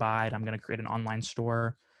people can buy it. I'm going to create an online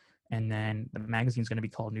store, and then the magazine's going to be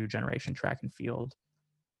called New Generation Track and Field.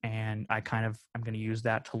 And I'm going to use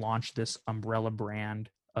that to launch this umbrella brand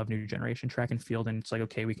of New Generation Track and Field. And it's like,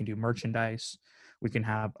 okay, we can do merchandise, we can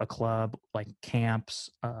have a club, like camps,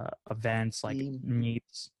 events, like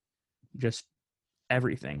meets, just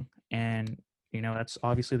everything. And that's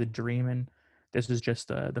obviously the dream, and this is just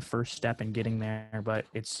the first step in getting there, but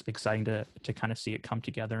it's exciting to kind of see it come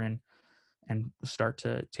together and start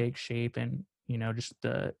to take shape, and just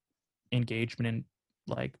the engagement and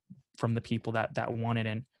like from the people that want it,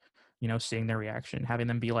 and seeing their reaction, having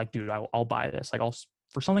them be like, dude, I'll buy this, like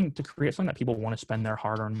for something to create something that people want to spend their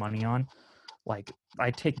hard-earned money on. Like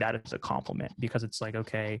I take that as a compliment, because it's like,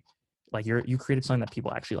 okay, like you created something that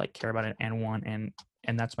people actually like care about it and want, and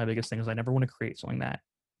that's my biggest thing, is I never want to create something that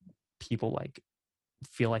people like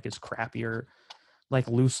feel like is crappy or like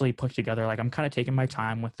loosely put together. Like I'm kind of taking my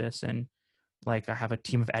time with this, and like I have a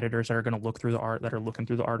team of editors that are going to look through the art, that are looking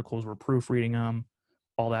through the articles, we're proofreading them,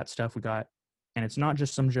 all that stuff. And it's not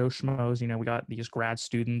just some Joe Schmoes, we got these grad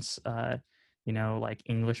students, like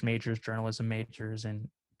English majors, journalism majors, and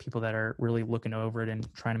people that are really looking over it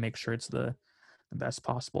and trying to make sure it's the best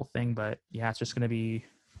possible thing. But yeah, it's just going to be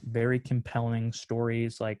very compelling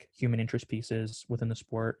stories, like human interest pieces within the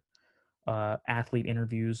sport, athlete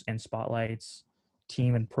interviews and spotlights,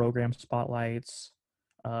 team and program spotlights,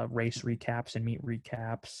 race recaps and meet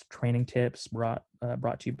recaps, training tips brought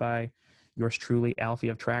to you by yours truly, Alfie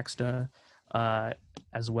of Tracksta,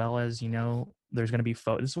 as well as there's going to be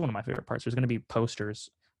this is one of my favorite parts. There's going to be posters,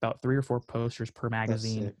 about 3 or 4 posters per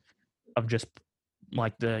magazine of just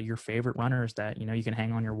like your favorite runners that you can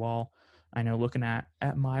hang on your wall. I know, looking at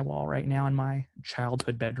my wall right now in my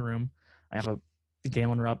childhood bedroom, I have a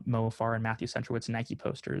Galen Rupp, Mo Farah, and Matthew Centrowitz Nike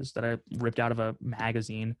posters that I ripped out of a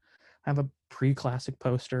magazine. I have a pre-classic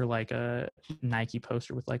poster, like a Nike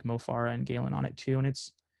poster with like Mo Farah and Galen on it too. And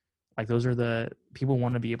it's like, those are the people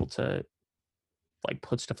want to be able to like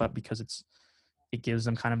put stuff up, because it gives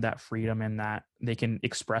them kind of that freedom, and that they can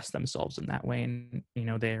express themselves in that way. And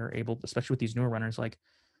they're able, especially with these newer runners, like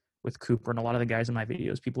with Cooper and a lot of the guys in my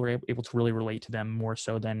videos, people are able to really relate to them more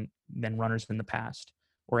so than runners in the past,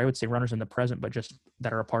 or I would say runners in the present, but just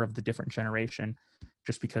that are a part of the different generation,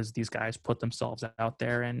 just because these guys put themselves out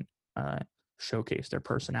there and showcase their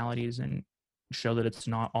personalities and show that it's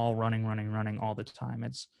not all running all the time.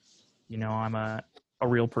 It's, I'm a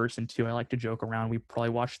real person too. I like to joke around. We probably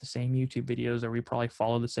watch the same YouTube videos, or we probably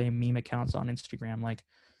follow the same meme accounts on Instagram. Like,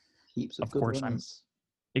 heaps of course, runners.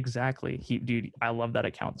 Exactly. Dude, I love that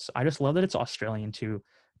account. I just love that it's Australian too,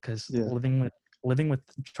 because living with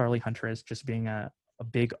Charlie Hunter as just being a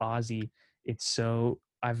big Aussie,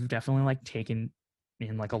 I've definitely like taken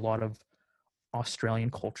in like a lot of Australian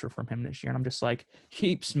culture from him this year, and I'm just like,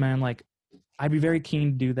 heaps, man. Like, I'd be very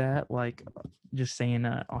keen to do that, like just saying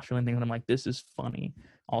Australian things, and I'm like, this is funny.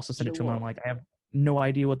 I also send it to him, and I'm like, I have no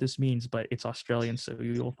idea what this means, but it's Australian, so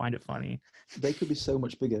you'll find it funny. They could be so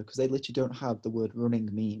much bigger, because they literally don't have the word running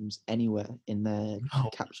memes anywhere in their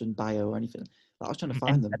caption, bio, or anything. Like, I was trying to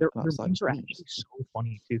find them. Their Outside memes are actually so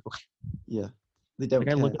funny too. Yeah, they don't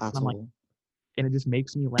care at all. Like, and it just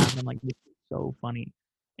makes me laugh. I'm like, this is so funny.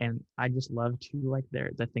 And I just love to like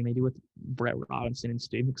the thing they do with Brett Robinson and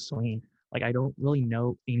Stewie McSween. Like, I don't really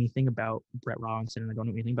know anything about Brett Robinson, and I don't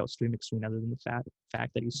know anything about Stewie McSween other than the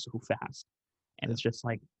fact that he's so fast. And it's just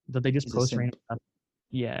like that they just post random stuff.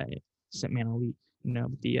 Yeah, Simp Man Elite.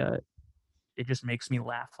 But it just makes me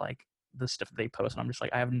laugh, like the stuff they post. And I'm just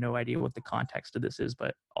like, I have no idea what the context of this is,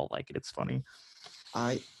 but I'll like it. It's funny.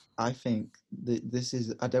 I think this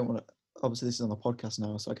is, I don't want to, obviously this is on a podcast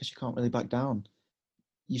now, so I guess you can't really back down.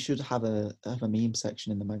 You should have a meme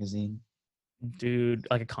section in the magazine. Dude,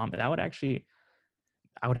 like a comment. That would actually,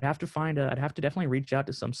 I would have to I'd have to definitely reach out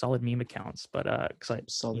to some solid meme accounts, but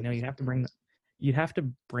because you'd have to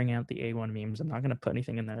bring out the A1 memes. I'm not gonna put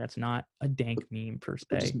anything in there that's not a dank meme per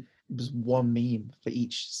se. Just one meme for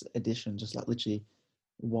each edition, just like literally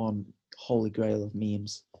one holy grail of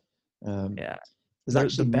memes. Yeah.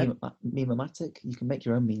 There's The actually best, meme-matic. You can make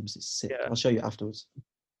your own memes. It's sick. yeah, I'll show you afterwards.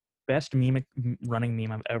 best running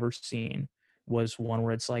meme I've ever seen was one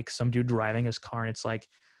where it's like some dude driving his car, and it's like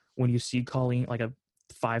when you see Colleen, like a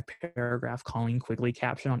 5-paragraph Colleen Quigley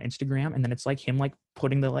caption on Instagram, and then it's like him like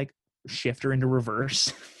putting the like shifter into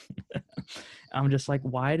reverse. I'm just like,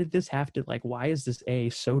 why did this have to, like, why is this A,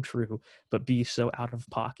 so true, but B, so out of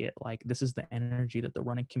pocket? Like, this is the energy that the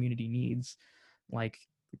running community needs. Like,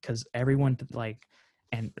 because everyone, like,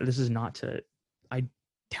 and this is not to, I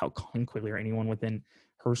doubt Colleen Quigley or anyone within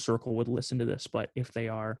her circle would listen to this, but if they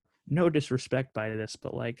are, no disrespect by this,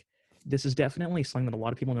 but like, this is definitely something that a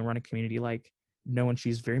lot of people in the running community like know, and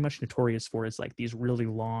she's very much notorious for, is like these really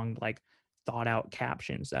long, like, thought out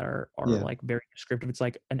captions that are Yeah. like very descriptive. It's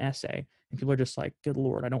like an essay, and people are just like, good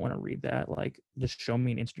lord, I don't want to read that. Like, just show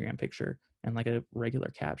me an Instagram picture and like a regular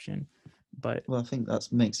caption. But Well, I think that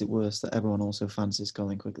makes it worse that everyone also fancies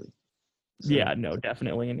Colin quickly. So, yeah, no,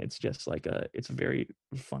 definitely. And it's just like it's a very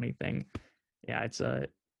funny thing. Yeah, it's a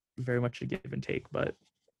very much a give and take. But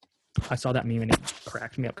I saw that meme and it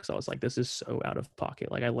cracked me up because I was like, this is so out of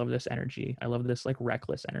pocket. Like, I love this energy. I love this like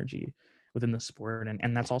reckless energy within the sport.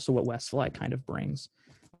 And that's also what Westfly kind of brings,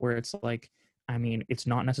 where it's like, I mean, it's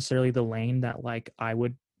not necessarily the lane that like I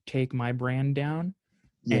would take my brand down.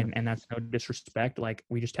 yeah. And that's no disrespect. Like,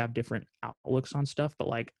 we just have different outlooks on stuff, but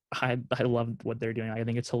like I love what they're doing. I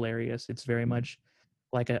think it's hilarious. It's very much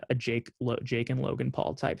like a Jake and Logan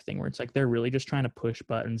Paul type thing, where it's like they're really just trying to push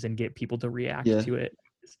buttons and get people to react Yeah. to it,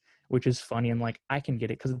 which is funny. And like, I can get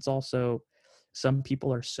it, because it's also, some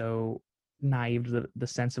people are so naive to the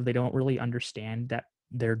sense of they don't really understand that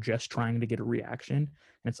they're just trying to get a reaction. And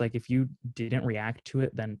it's like, if you didn't react to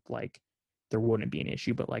it, then like there wouldn't be an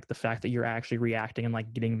issue. But like the fact that you're actually reacting and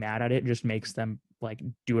like getting mad at it just makes them like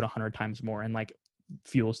do it 100 times more, and like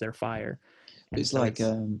fuels their fire. And It's so like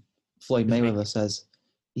Floyd it's Mayweather says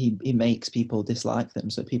he makes people dislike them,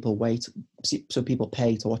 so people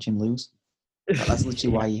pay to watch him lose. Like, that's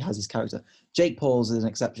literally why he has his character. Jake Paul's is an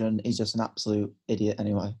exception. He's just an absolute idiot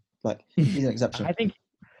anyway. Like, he's an exception. I think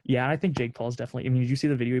Jake Paul's definitely. I mean, did you see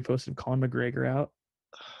the video he posted of Colin McGregor out?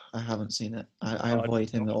 I haven't seen it. I avoid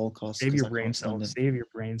him at all costs Save because your I brain can't stand cells. him. Save your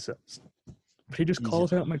brain cells. But he just He's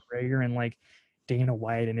calls out McGregor and like Dana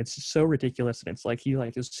White, and it's so ridiculous. And it's like he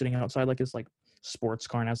like is sitting outside like his like sports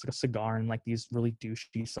car and has like a cigar and like these really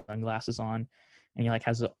douchey sunglasses on, and he like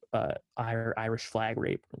has a Irish flag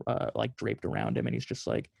like draped around him, and he's just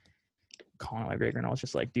like calling out McGregor, and I was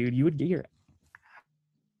just like, dude, you would get your.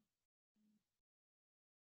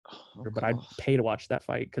 But I'd pay to watch that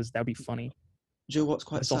fight because that'd be funny. Joe, what's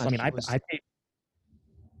quite It's sad. also, I mean,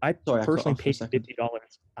 I personally paid $50.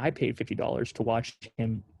 I paid $50 to watch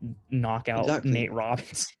him knock out Nate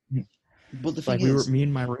Robbins. But the like thing is, me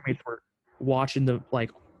and my roommates were watching we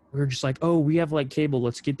were just like, oh, we have like cable,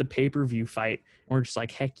 let's get the pay-per-view fight. And we're just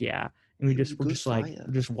like, heck yeah. And we're just like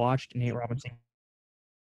just watched Nate Robinson.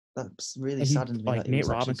 That's really saddened me. Like, Nate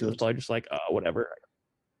Robinson was probably just like, oh, whatever.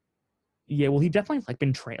 Yeah, well, he definitely like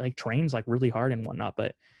been trains like really hard and whatnot,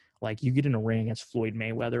 but like you get in a ring against Floyd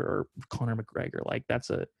Mayweather or Conor McGregor, like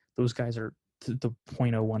those guys are the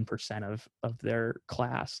 0.01% of their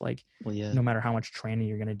class. Like, no matter how much training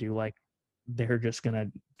you're gonna do, like they're just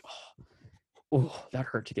gonna. Oh, that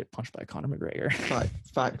hurt to get punched by Conor McGregor.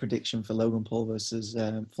 Fight prediction for Logan Paul versus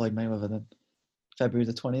Floyd Mayweather then. February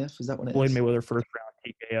the 20th, is that when it Floyd is? Mayweather first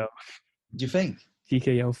round TKO. Do you think?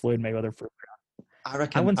 TKO Floyd Mayweather first round.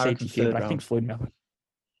 I wouldn't say TKO, but I think Floyd Mayweather.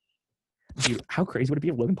 Dude, how crazy would it be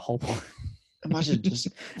if Logan Paul won? Imagine just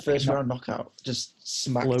first round knockout, just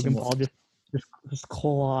smacked Logan him Paul up. just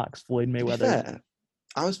clocks Floyd Mayweather. To be fair,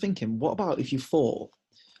 I was thinking, what about if you fought?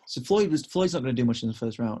 So Floyd's not going to do much in the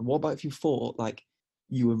first round. What about if you fought like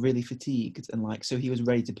you were really fatigued and like so he was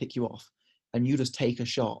ready to pick you off, and you just take a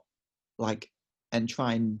shot, like, and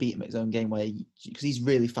try and beat him at his own game where because he's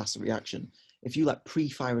really fast at reaction. If you like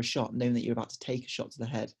pre-fire a shot, knowing that you're about to take a shot to the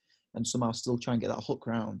head, and somehow still try and get that hook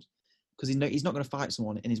round. Because he's not going to fight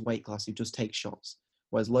someone in his weight class who just takes shots,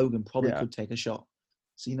 whereas Logan probably could take a shot.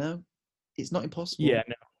 So it's not impossible. Yeah,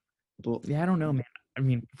 no. But yeah, I don't know, man. I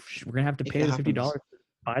mean, we're gonna have to pay the $50 to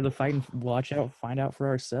buy the fight and find out for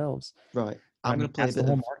ourselves. Right. I'm going to play that's the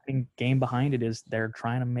whole marketing game behind it. Is they're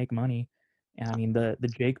trying to make money. And I mean, the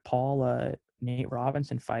Jake Paul Nate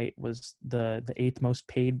Robinson fight was the 8th most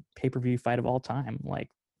paid pay-per-view fight of all time.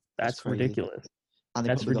 Like, that's ridiculous. And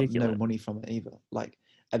they probably got no money from it either. Like,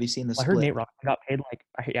 have you seen the split? I heard Nate Robinson got paid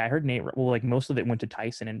I heard most of it went to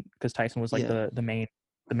Tyson, and because Tyson was like the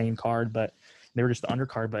main card, but they were just the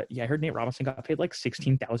undercard. But yeah, I heard Nate Robinson got paid like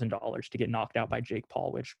 $16,000 to get knocked out by Jake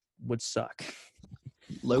Paul, which would suck.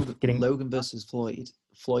 Logan versus Floyd.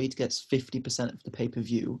 Floyd gets 50% of the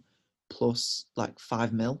pay-per-view plus like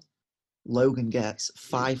 5 mil. Logan gets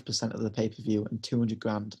 5% of the pay-per-view and 200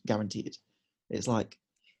 grand guaranteed. It's like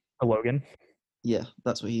For Logan. Yeah,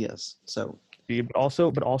 that's what he is. So, but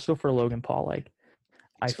also for Logan Paul, like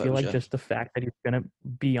I feel like exposure. just the fact that he's gonna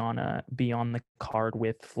be on the card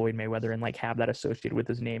with Floyd Mayweather and like have that associated with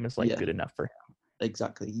his name is like good enough for him.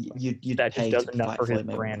 Exactly. You'd That just pay does to enough fight for his Floyd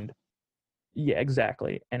Mayweather. brand. Yeah,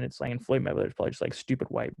 exactly. And it's like, and Floyd Mayweather's probably just like, stupid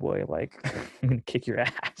white boy, like I'm gonna kick your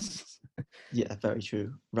ass. Yeah, very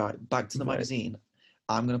true. Right, back to the magazine.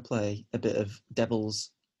 I'm gonna play a bit of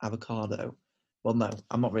Devil's Avocado. Well, no,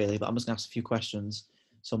 I'm not really, but I'm just gonna ask a few questions.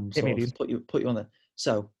 Some sort of put you on there.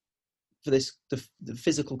 So, for this, the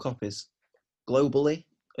physical copies, globally,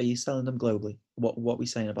 are you selling them globally? What are we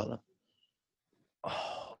saying about that?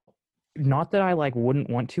 Oh, not that I like wouldn't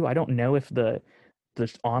want to. I don't know if the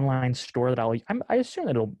online store that I assume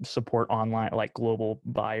that it'll support online like global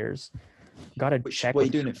buyers. Gotta check. What are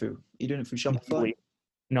you doing it through? Are you doing it through Shopify? Weebly.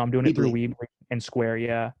 No, I'm doing it through Weebly and Square.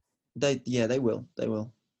 Yeah. They will.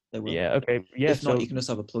 Yeah. Okay. Yeah. If not, you can just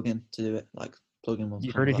have a plugin to do it. Like plugin will.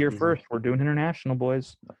 You heard it here first. We're doing international,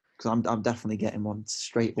 boys. Because I'm definitely getting one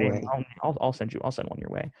straight away. I'll send one your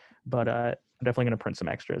way. But I'm definitely gonna print some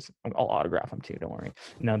extras. I'll autograph them too. Don't worry.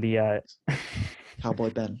 No, the Cowboy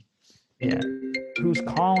Ben. Yeah. Who's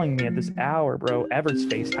calling me at this hour, bro? Everett's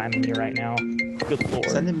FaceTiming me right now. Good lord.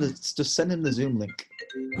 Just send him the Zoom link.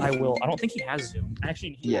 I will. I don't think he has Zoom.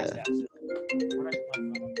 Actually, he has that Zoom.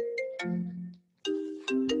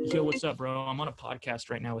 Yo, what's up, bro? I'm on a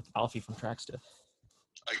podcast right now with Alfie from Tracksta.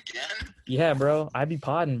 Again? Yeah, bro. I be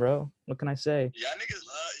podding, bro. What can I say? Yeah, niggas,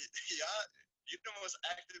 you're the most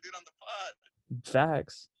active dude on the pod.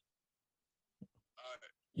 Facts.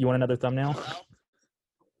 You want another thumbnail? What?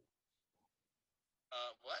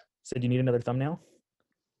 Said you need another thumbnail?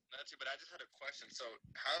 Not too, but I just had a question. So,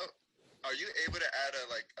 how are you able to add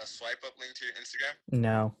a swipe up link to your Instagram?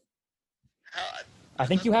 No. How? I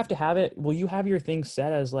think you have to have it. Well, you have your thing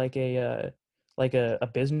set as like a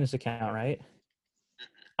business account, right?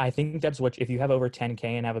 I think that's what, if you have over 10K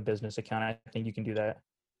and have a business account, I think you can do that.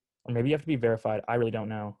 Or maybe you have to be verified. I really don't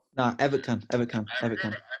know. Nah, Everett can. I heard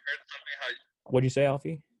something What'd you say,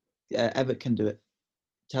 Alfie? Yeah, Everett can do it.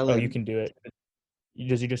 Tell him. him. Oh, you can do it.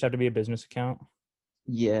 Does he just have to be a business account?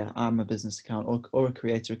 Yeah, I'm a business account or a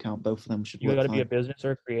creator account. Both of them should work. You got to be a business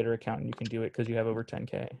or a creator account, and you can do it because you have over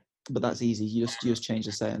 10K. But that's easy. You just change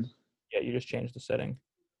the setting. Yeah, you just change the setting.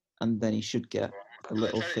 And then he should get a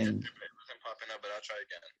little thing. It wasn't popping up, but I'll try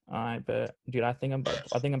again. I bet, dude. I think I'm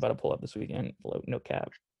about to pull up this weekend. No cap.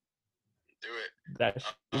 Do it. That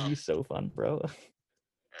would be so fun, bro.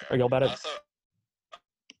 Are y'all about to? Also,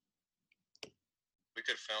 we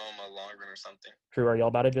could film a long run or something. True. Are y'all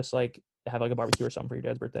about to just like have like a barbecue or something for your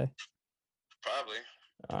dad's birthday? Probably.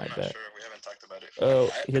 I I'm bet. not sure. We haven't talked about it.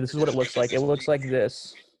 Oh, here. This is what it looks like. It looks like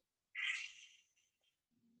this.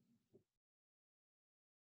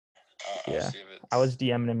 Yeah. I was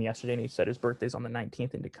DMing him yesterday, and he said his birthday's on the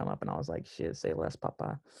 19th, and to come up, and I was like, "Shit, say less,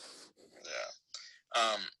 papa."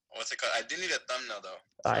 Yeah. What's it called? I do need a thumbnail though.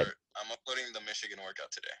 I'm uploading the Michigan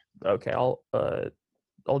workout today. Okay,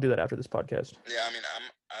 I'll do that after this podcast. Yeah, I mean,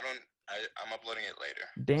 I'm uploading it later.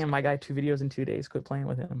 Damn, my guy, 2 videos in 2 days. Quit playing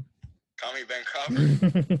with him. Call me Ben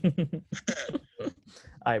Crawford.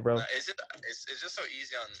 All right, bro. It's just so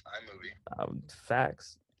easy on iMovie.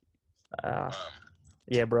 Facts.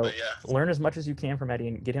 Yeah, bro. Yeah. Learn as much as you can from Eddie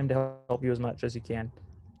and get him to help you as much as he can.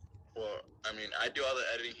 Well, I mean, I do all the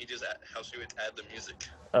editing. He just helps me add the music.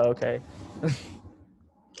 Oh, okay. But,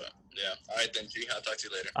 yeah. All right, then, G. I'll talk to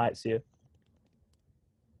you later. All right, see you.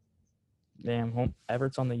 Damn,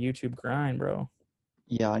 Everett's on the YouTube grind, bro.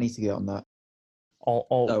 Yeah, I need to get on that.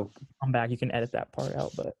 I'll come back. You can edit that part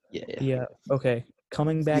out, but yeah. Okay,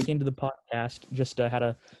 coming back into the podcast, just had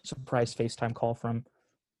a surprise FaceTime call from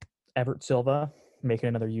Everett Silva, making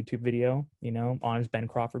another YouTube video, on his Ben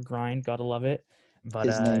Crawford grind. Gotta love it. But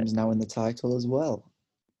his name's now in the title as well.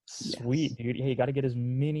 Sweet, dude. Yeah, you got to get as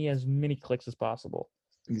many clicks as possible.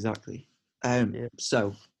 Exactly.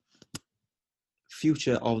 So,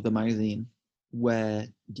 future of the magazine, where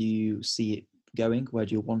do you see it going? Where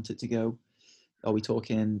do you want it to go? Are we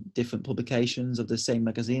talking different publications of the same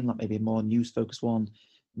magazine, like maybe a more news-focused one,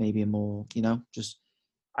 maybe a more, just...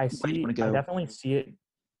 I definitely see it.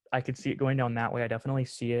 I could see it going down that way. I definitely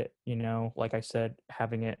see it, like I said,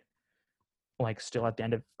 having it like still at the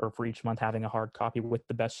end of, or for each month, having a hard copy with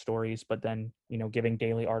the best stories, but then, giving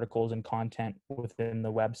daily articles and content within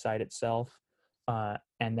the website itself.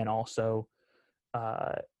 And then also,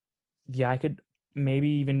 I could maybe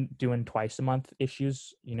even doing twice a month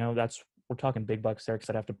issues. That's we're talking big bucks there because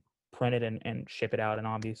I'd have to print it and ship it out, and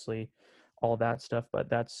obviously all that stuff. But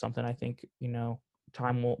that's something I think,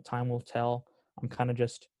 time will tell. I'm kind of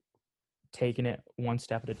just taking it one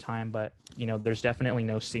step at a time, but there's definitely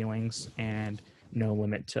no ceilings and no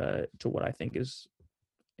limit to what I think is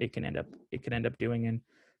it can end up doing. And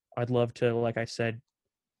I'd love to, like I said,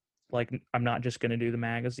 like I'm not just going to do the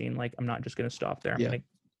magazine, like I'm not just going to stop there. I'm going to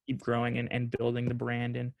keep growing and building the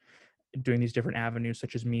brand and doing these different avenues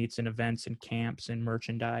such as meets and events and camps and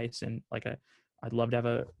merchandise, and I'd love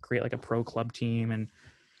to create like a pro club team, and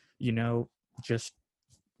just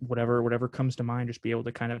whatever comes to mind, just be able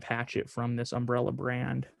to kind of hatch it from this umbrella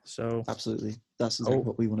brand. So absolutely, that's exactly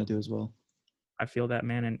what we want to do as well. I feel that,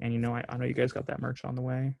 man, and I know you guys got that merch on the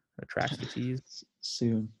way, the tracks, the tees.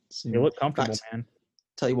 soon. They look comfortable, man.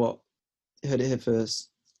 Tell you what, heard it here first.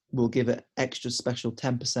 We'll give it extra special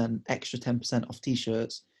 10% off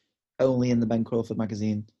t-shirts only in the Ben Crawford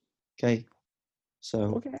magazine. Okay,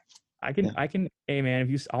 so okay, I can. Hey,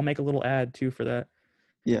 man, I'll make a little ad too for that.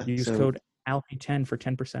 Yeah, use code Alfie10 for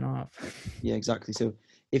 10% off. Yeah, exactly. So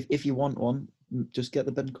if you want one, just get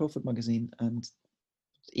the Ben Crawford magazine, and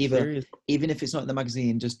even if it's not in the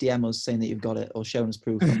magazine, just DM us saying that you've got it or showing us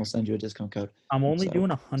proof, and we'll send you a discount code. I'm only doing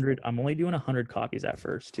 100. I'm only doing 100 copies at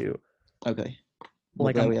first too. Okay.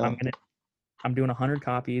 Like I'm doing 100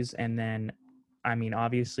 copies, and then, I mean,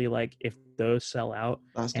 obviously, like if those sell out,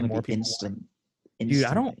 that's gonna be instant. Dude,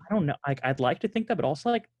 I don't know. Like I'd like to think that, but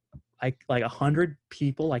also like 100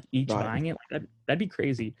 people like each buying it, like that'd be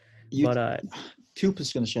crazy.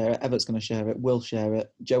 Cooper's gonna share it, Everett's gonna share it, Will share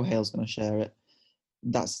it, Joe Hale's gonna share it.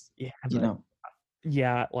 That's yeah,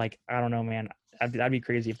 like I don't know, man. That'd be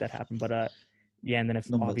crazy if that happened. But yeah, and then if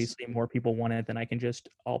obviously more people want it, then I can just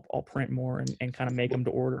I'll print more and kind of make them to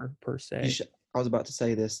order per se. I was about to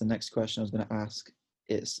say this. The next question I was going to ask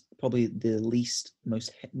is probably the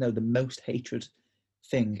most hated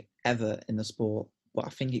thing ever in the sport, but I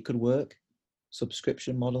think it could work.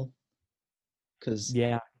 Subscription model. Because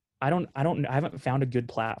I haven't found a good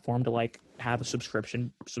platform to like have a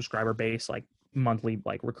subscriber base, like monthly,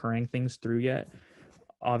 like recurring things through yet.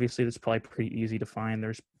 Obviously, that's probably pretty easy to find.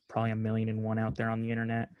 There's probably 1,000,001 out there on the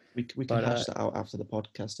internet. We can hash that out after the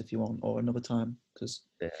podcast if you want, or another time, because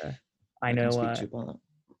I know can speak to you about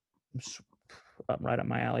that. Right up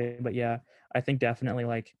my alley. But yeah, I think definitely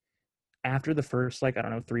like after the first, like, I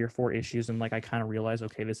don't know, 3 or 4 issues, and like I kind of realized,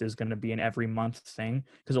 okay, this is going to be an every month thing,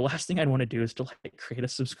 because the last thing I'd want to do is to like create a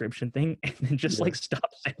subscription thing and then just like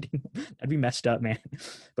stop sending. That'd be messed up, man.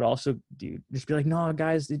 But also, dude, just be like, no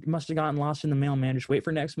guys, it must have gotten lost in the mail, man, just wait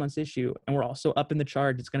for next month's issue, and we're also up in the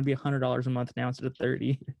charge. It's going to be $100 a month now instead of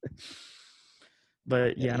 $30.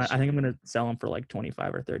 But yeah, and I think I'm going to sell them for like $25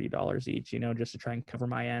 or $30 each, just to try and cover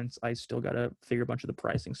my ends. I still got to figure a bunch of the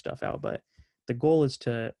pricing stuff out, but the goal is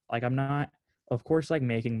to, like, I'm not, of course, like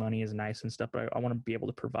making money is nice and stuff, but I want to be able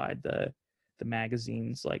to provide the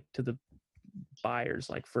magazines like to the buyers,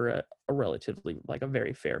 like for a relatively, like a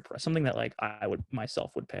very fair price, something that like I would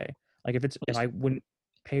myself would pay. Like if I wouldn't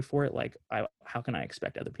pay for it, like how can I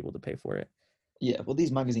expect other people to pay for it? Yeah, well,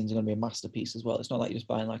 these magazines are going to be a masterpiece as well. It's not like you're just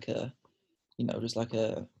buying like just like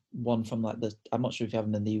a one from like I'm not sure if you have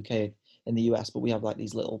them in the UK, in the US, but we have like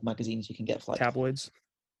these little magazines you can get for like tabloids.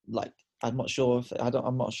 Like I'm not sure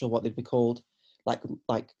what they'd be called.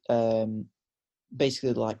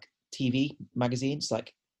 Basically like TV magazines,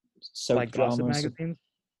 like soap like drama gossip magazines.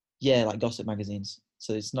 Yeah, like gossip magazines.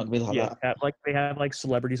 So it's not really like that. Like they have like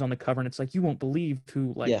celebrities on the cover, and it's like you won't believe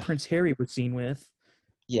who Prince Harry was seen with.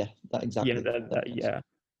 Yeah, that exactly. Yeah,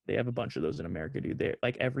 they have a bunch of those in America, dude. They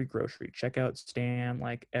like every grocery checkout stand,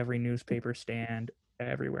 like every newspaper stand,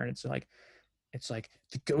 everywhere, and it's like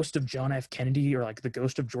the ghost of John F. Kennedy or like the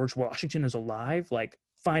ghost of George Washington is alive. Like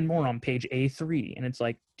find more on page A3, and it's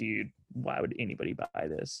like, dude, why would anybody buy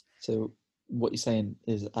this? So what you're saying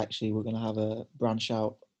is actually we're gonna have a branch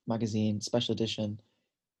out magazine special edition.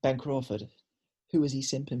 Ben Crawford, who is he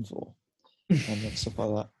simping for? And stuff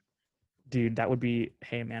like that. Dude, that would be,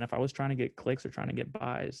 hey man, if I was trying to get clicks or trying to get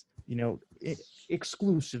buys,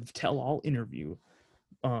 exclusive tell-all interview,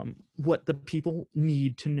 what the people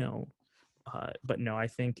need to know. But no, I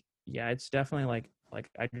think, it's definitely like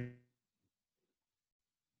I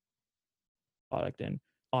product, and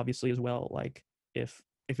obviously as well, like if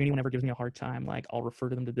anyone ever gives me a hard time, like I'll refer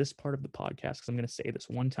to them to this part of the podcast, because I'm going to say this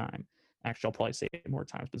one time. Actually, I'll probably say it more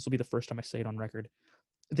times, but this will be the first time I say it on record.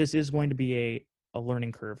 This is going to be a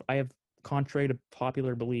learning curve. I have, contrary to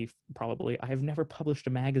popular belief, probably, I have never published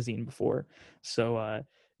a magazine before. So,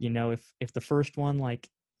 if the first one like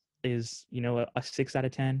is, a 6 out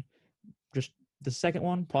of 10, just the second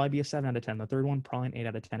one probably be a 7 out of 10. The third one probably an 8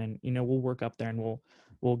 out of 10. And we'll work up there and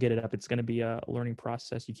we'll get it up. It's going to be a learning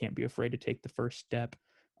process. You can't be afraid to take the first step.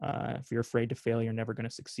 If you're afraid to fail, you're never going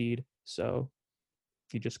to succeed. So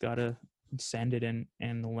you just got to send it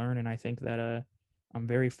and learn. And I think that I'm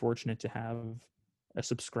very fortunate to have a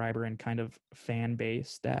subscriber and kind of fan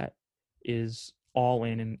base that is all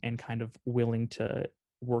in and kind of willing to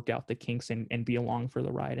work out the kinks and be along for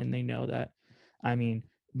the ride. And they know that, I mean,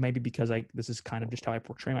 maybe because this is kind of just how I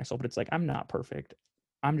portray myself, but it's like, I'm not perfect.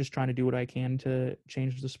 I'm just trying to do what I can to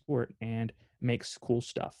change the sport and make cool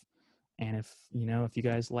stuff. And if you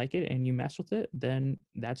guys like it and you mess with it, then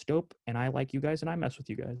that's dope. And I like you guys and I mess with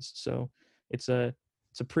you guys. So it's a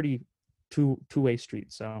pretty two-way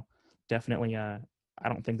street. So definitely, I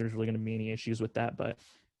don't think there's really going to be any issues with that. But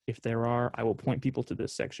if there are, I will point people to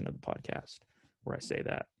this section of the podcast where I say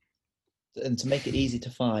that. And to make it easy to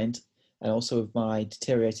find, and also with my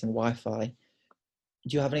deteriorating Wi-Fi, do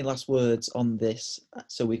you have any last words on this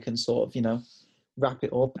so we can sort of, wrap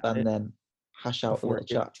it up and then hash out a little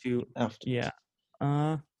chat after? Yeah.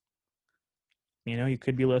 You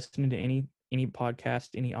could be listening to any podcast,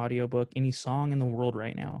 any audiobook, any song in the world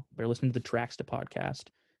right now. They're listening to the Tracks to podcast.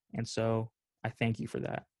 And so I thank you for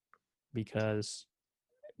that, because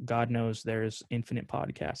God knows there's infinite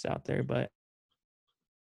podcasts out there, but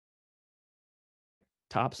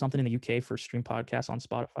top something in the UK for stream podcasts on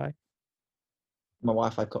Spotify. My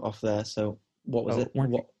Wi-Fi cut off there. So what was it?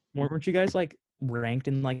 Weren't you guys like ranked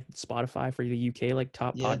in like Spotify for the UK, like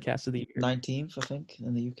top podcasts of the year? 19th, I think,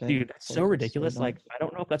 in the UK. Dude, that's so ridiculous. Like, I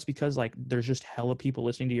don't know if that's because like there's just hella people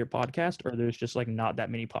listening to your podcast, or there's just like not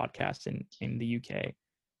that many podcasts in the UK. I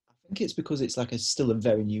think it's because it's like still a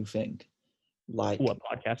very new thing. Like, what,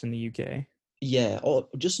 podcasts in the UK? Yeah, or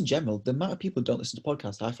just in general, the amount of people who don't listen to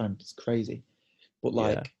podcasts, I find it's crazy. But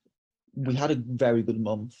like, we had a very good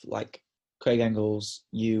month. Like Craig Engels,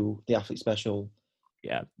 you, the Athlete Special.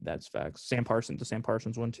 Yeah, that's facts. Sam Parsons, the Sam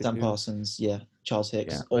Parsons one too. Sam Parsons, yeah. Charles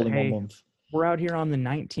Hicks, all in 1 month. We're out here on the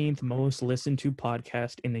 19th most listened to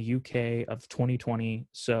podcast in the UK of 2020.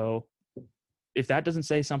 So if that doesn't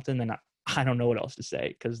say something, then I don't know what else to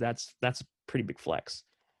say, because that's a pretty big flex.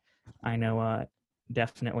 I know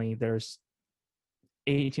definitely there's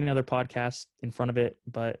 18 other podcasts in front of it,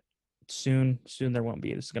 but soon there won't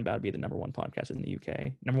be. This is about to be the number 1 podcast in the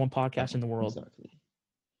UK, number 1 podcast in the world. Exactly.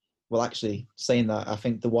 Well, actually, saying that, I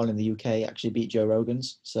think the one in the UK actually beat Joe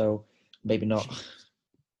Rogan's, so maybe not.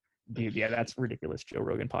 Dude, yeah, that's ridiculous. Joe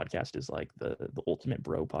Rogan podcast is like the ultimate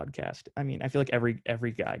bro podcast. I mean, I feel like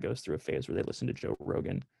every guy goes through a phase where they listen to Joe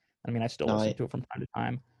Rogan. I mean, I still listen to it from time to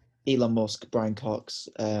time. Elon Musk, Brian Cox,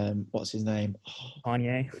 what's his name?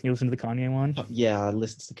 Kanye. You listen to the Kanye one? Yeah, I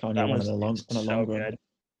listened to the Kanye one on a long run.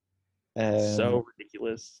 So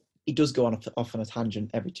ridiculous. He does go off on a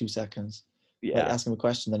tangent every 2 seconds. Yeah. Like, ask him a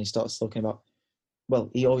question, then he starts talking about.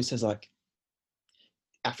 Well, he always says like,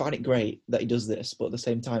 I find it great that he does this, but at the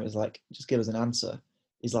same time, it's like, just give us an answer.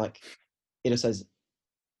 He's like, he just says,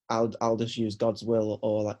 I'll just use God's will,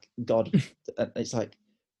 or like God. And it's like,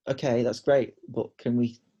 okay, that's great, but can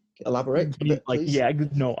we elaborate a bit, like, please? yeah,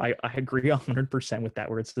 no, I agree 100% with that.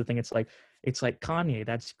 Where it's the thing, it's like Kanye,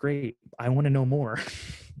 that's great, I want to know more.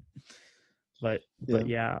 but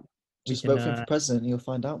yeah, just vote for him for president, and you'll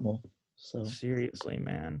find out more. So seriously,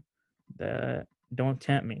 man, don't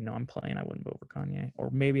tempt me. No, I'm playing. I wouldn't vote for Kanye,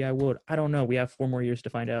 or maybe I would. I don't know. We have 4 more years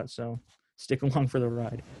to find out, so stick along for the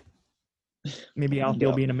ride. Maybe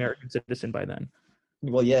he'll be an American citizen by then.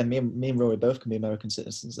 Well, yeah, me and Rory both can be American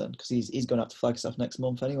citizens then, because he's going out to Flagstaff next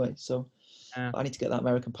month anyway. So I need to get that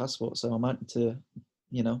American passport. So I might need to,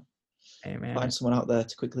 hey, man, find someone out there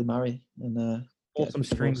to quickly marry and pull some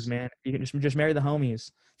strings, man. You can just marry the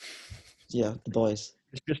homies. Yeah, the boys.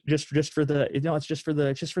 Just for the it's just for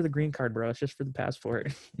the green card, bro. It's just for the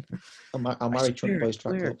passport. I'll marry Trump Boys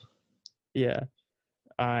Track Club. Yeah.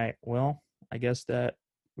 All right. Well, I guess that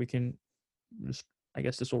we can I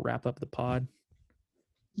guess this will wrap up the pod.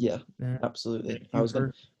 Yeah, absolutely.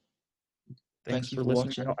 Thank you for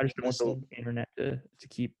listening. watching. I just don't want the internet to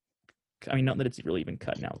keep. I mean, not that it's really even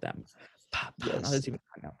cutting out that much. Not that it's even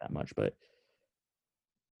cutting out that much, but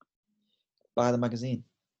buy the magazine.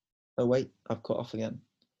 Oh wait, I've cut off again.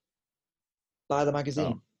 Buy the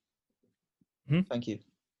magazine. Thank you.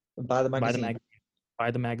 Buy the magazine. Buy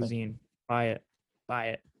the magazine. Buy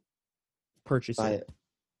it. Purchase Buy it.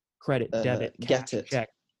 Credit, debit, get it. Check,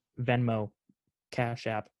 Venmo, Cash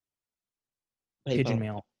App, PayPal. Pigeon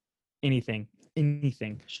Mail, anything.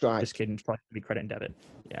 Stripe. Just kidding. It's probably gonna be credit and debit.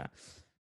 Yeah.